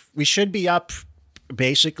 Yeah. We should be up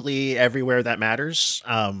basically everywhere that matters.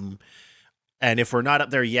 And if we're not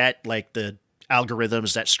up there yet, like the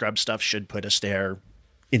algorithms that scrub stuff should put us there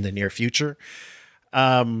in the near future.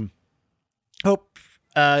 Hope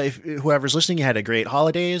if whoever's listening, you had a great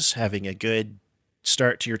holidays, having a good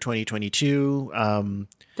start to your 2022.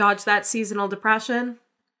 Dodge that seasonal depression.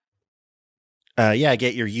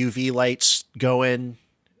 Get your UV lights going.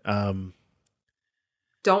 Don't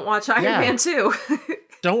watch Iron Man 2.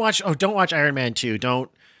 Don't watch Iron Man 2. Don't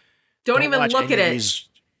even look at it.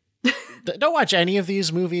 Don't watch any of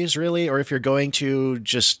these movies, really, or if you're going to,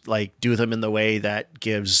 just like do them in the way that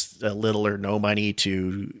gives little or no money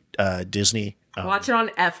to Disney. Watch it on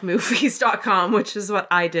fmovies.com, which is what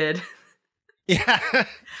I did. Yeah.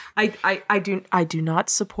 I do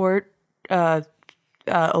not support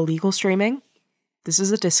illegal streaming. This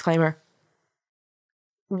is a disclaimer.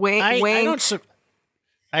 I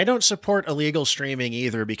don't support illegal streaming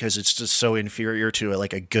either, because it's just so inferior to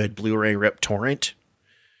a good Blu-ray rip torrent.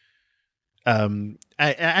 I'm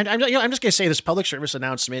just gonna say this public service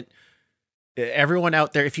announcement. Everyone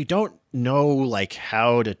out there, if you don't know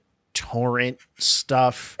how to torrent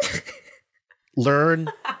stuff, learn.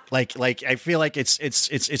 I feel like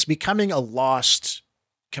it's becoming a lost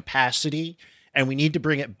capacity, and we need to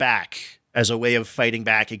bring it back as a way of fighting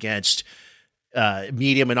back against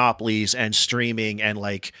media monopolies and streaming and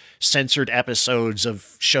censored episodes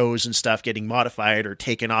of shows and stuff getting modified or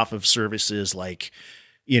taken off of services.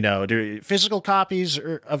 Physical copies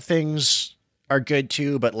of things are good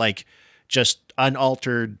too, but just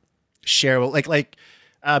unaltered shareable,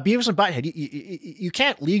 Beavis and Butthead. You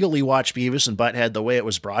can't legally watch Beavis and Butthead the way it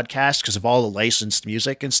was broadcast because of all the licensed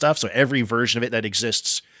music and stuff. So every version of it that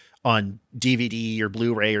exists on DVD or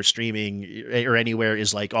Blu-ray or streaming or anywhere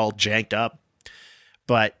is all janked up.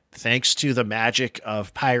 But thanks to the magic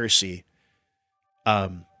of piracy,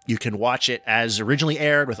 you can watch it as originally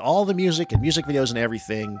aired with all the music and music videos and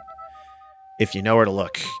everything, if you know where to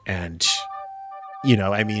look. And,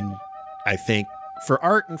 I think for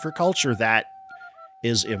art and for culture, that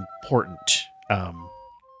is important. All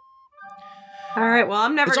right. Well,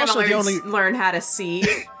 I'm never going to learn how to see.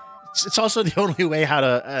 It's also the only way how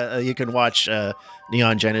to you can watch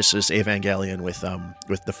Neon Genesis Evangelion with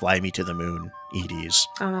the Fly Me to the Moon EDs.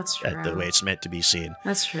 Oh, that's true. The way it's meant to be seen.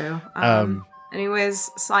 That's true. Anyways,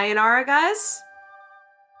 sayonara, guys.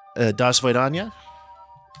 Das Vidania.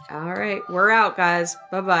 All right. We're out, guys.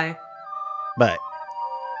 Bye-bye. Bye.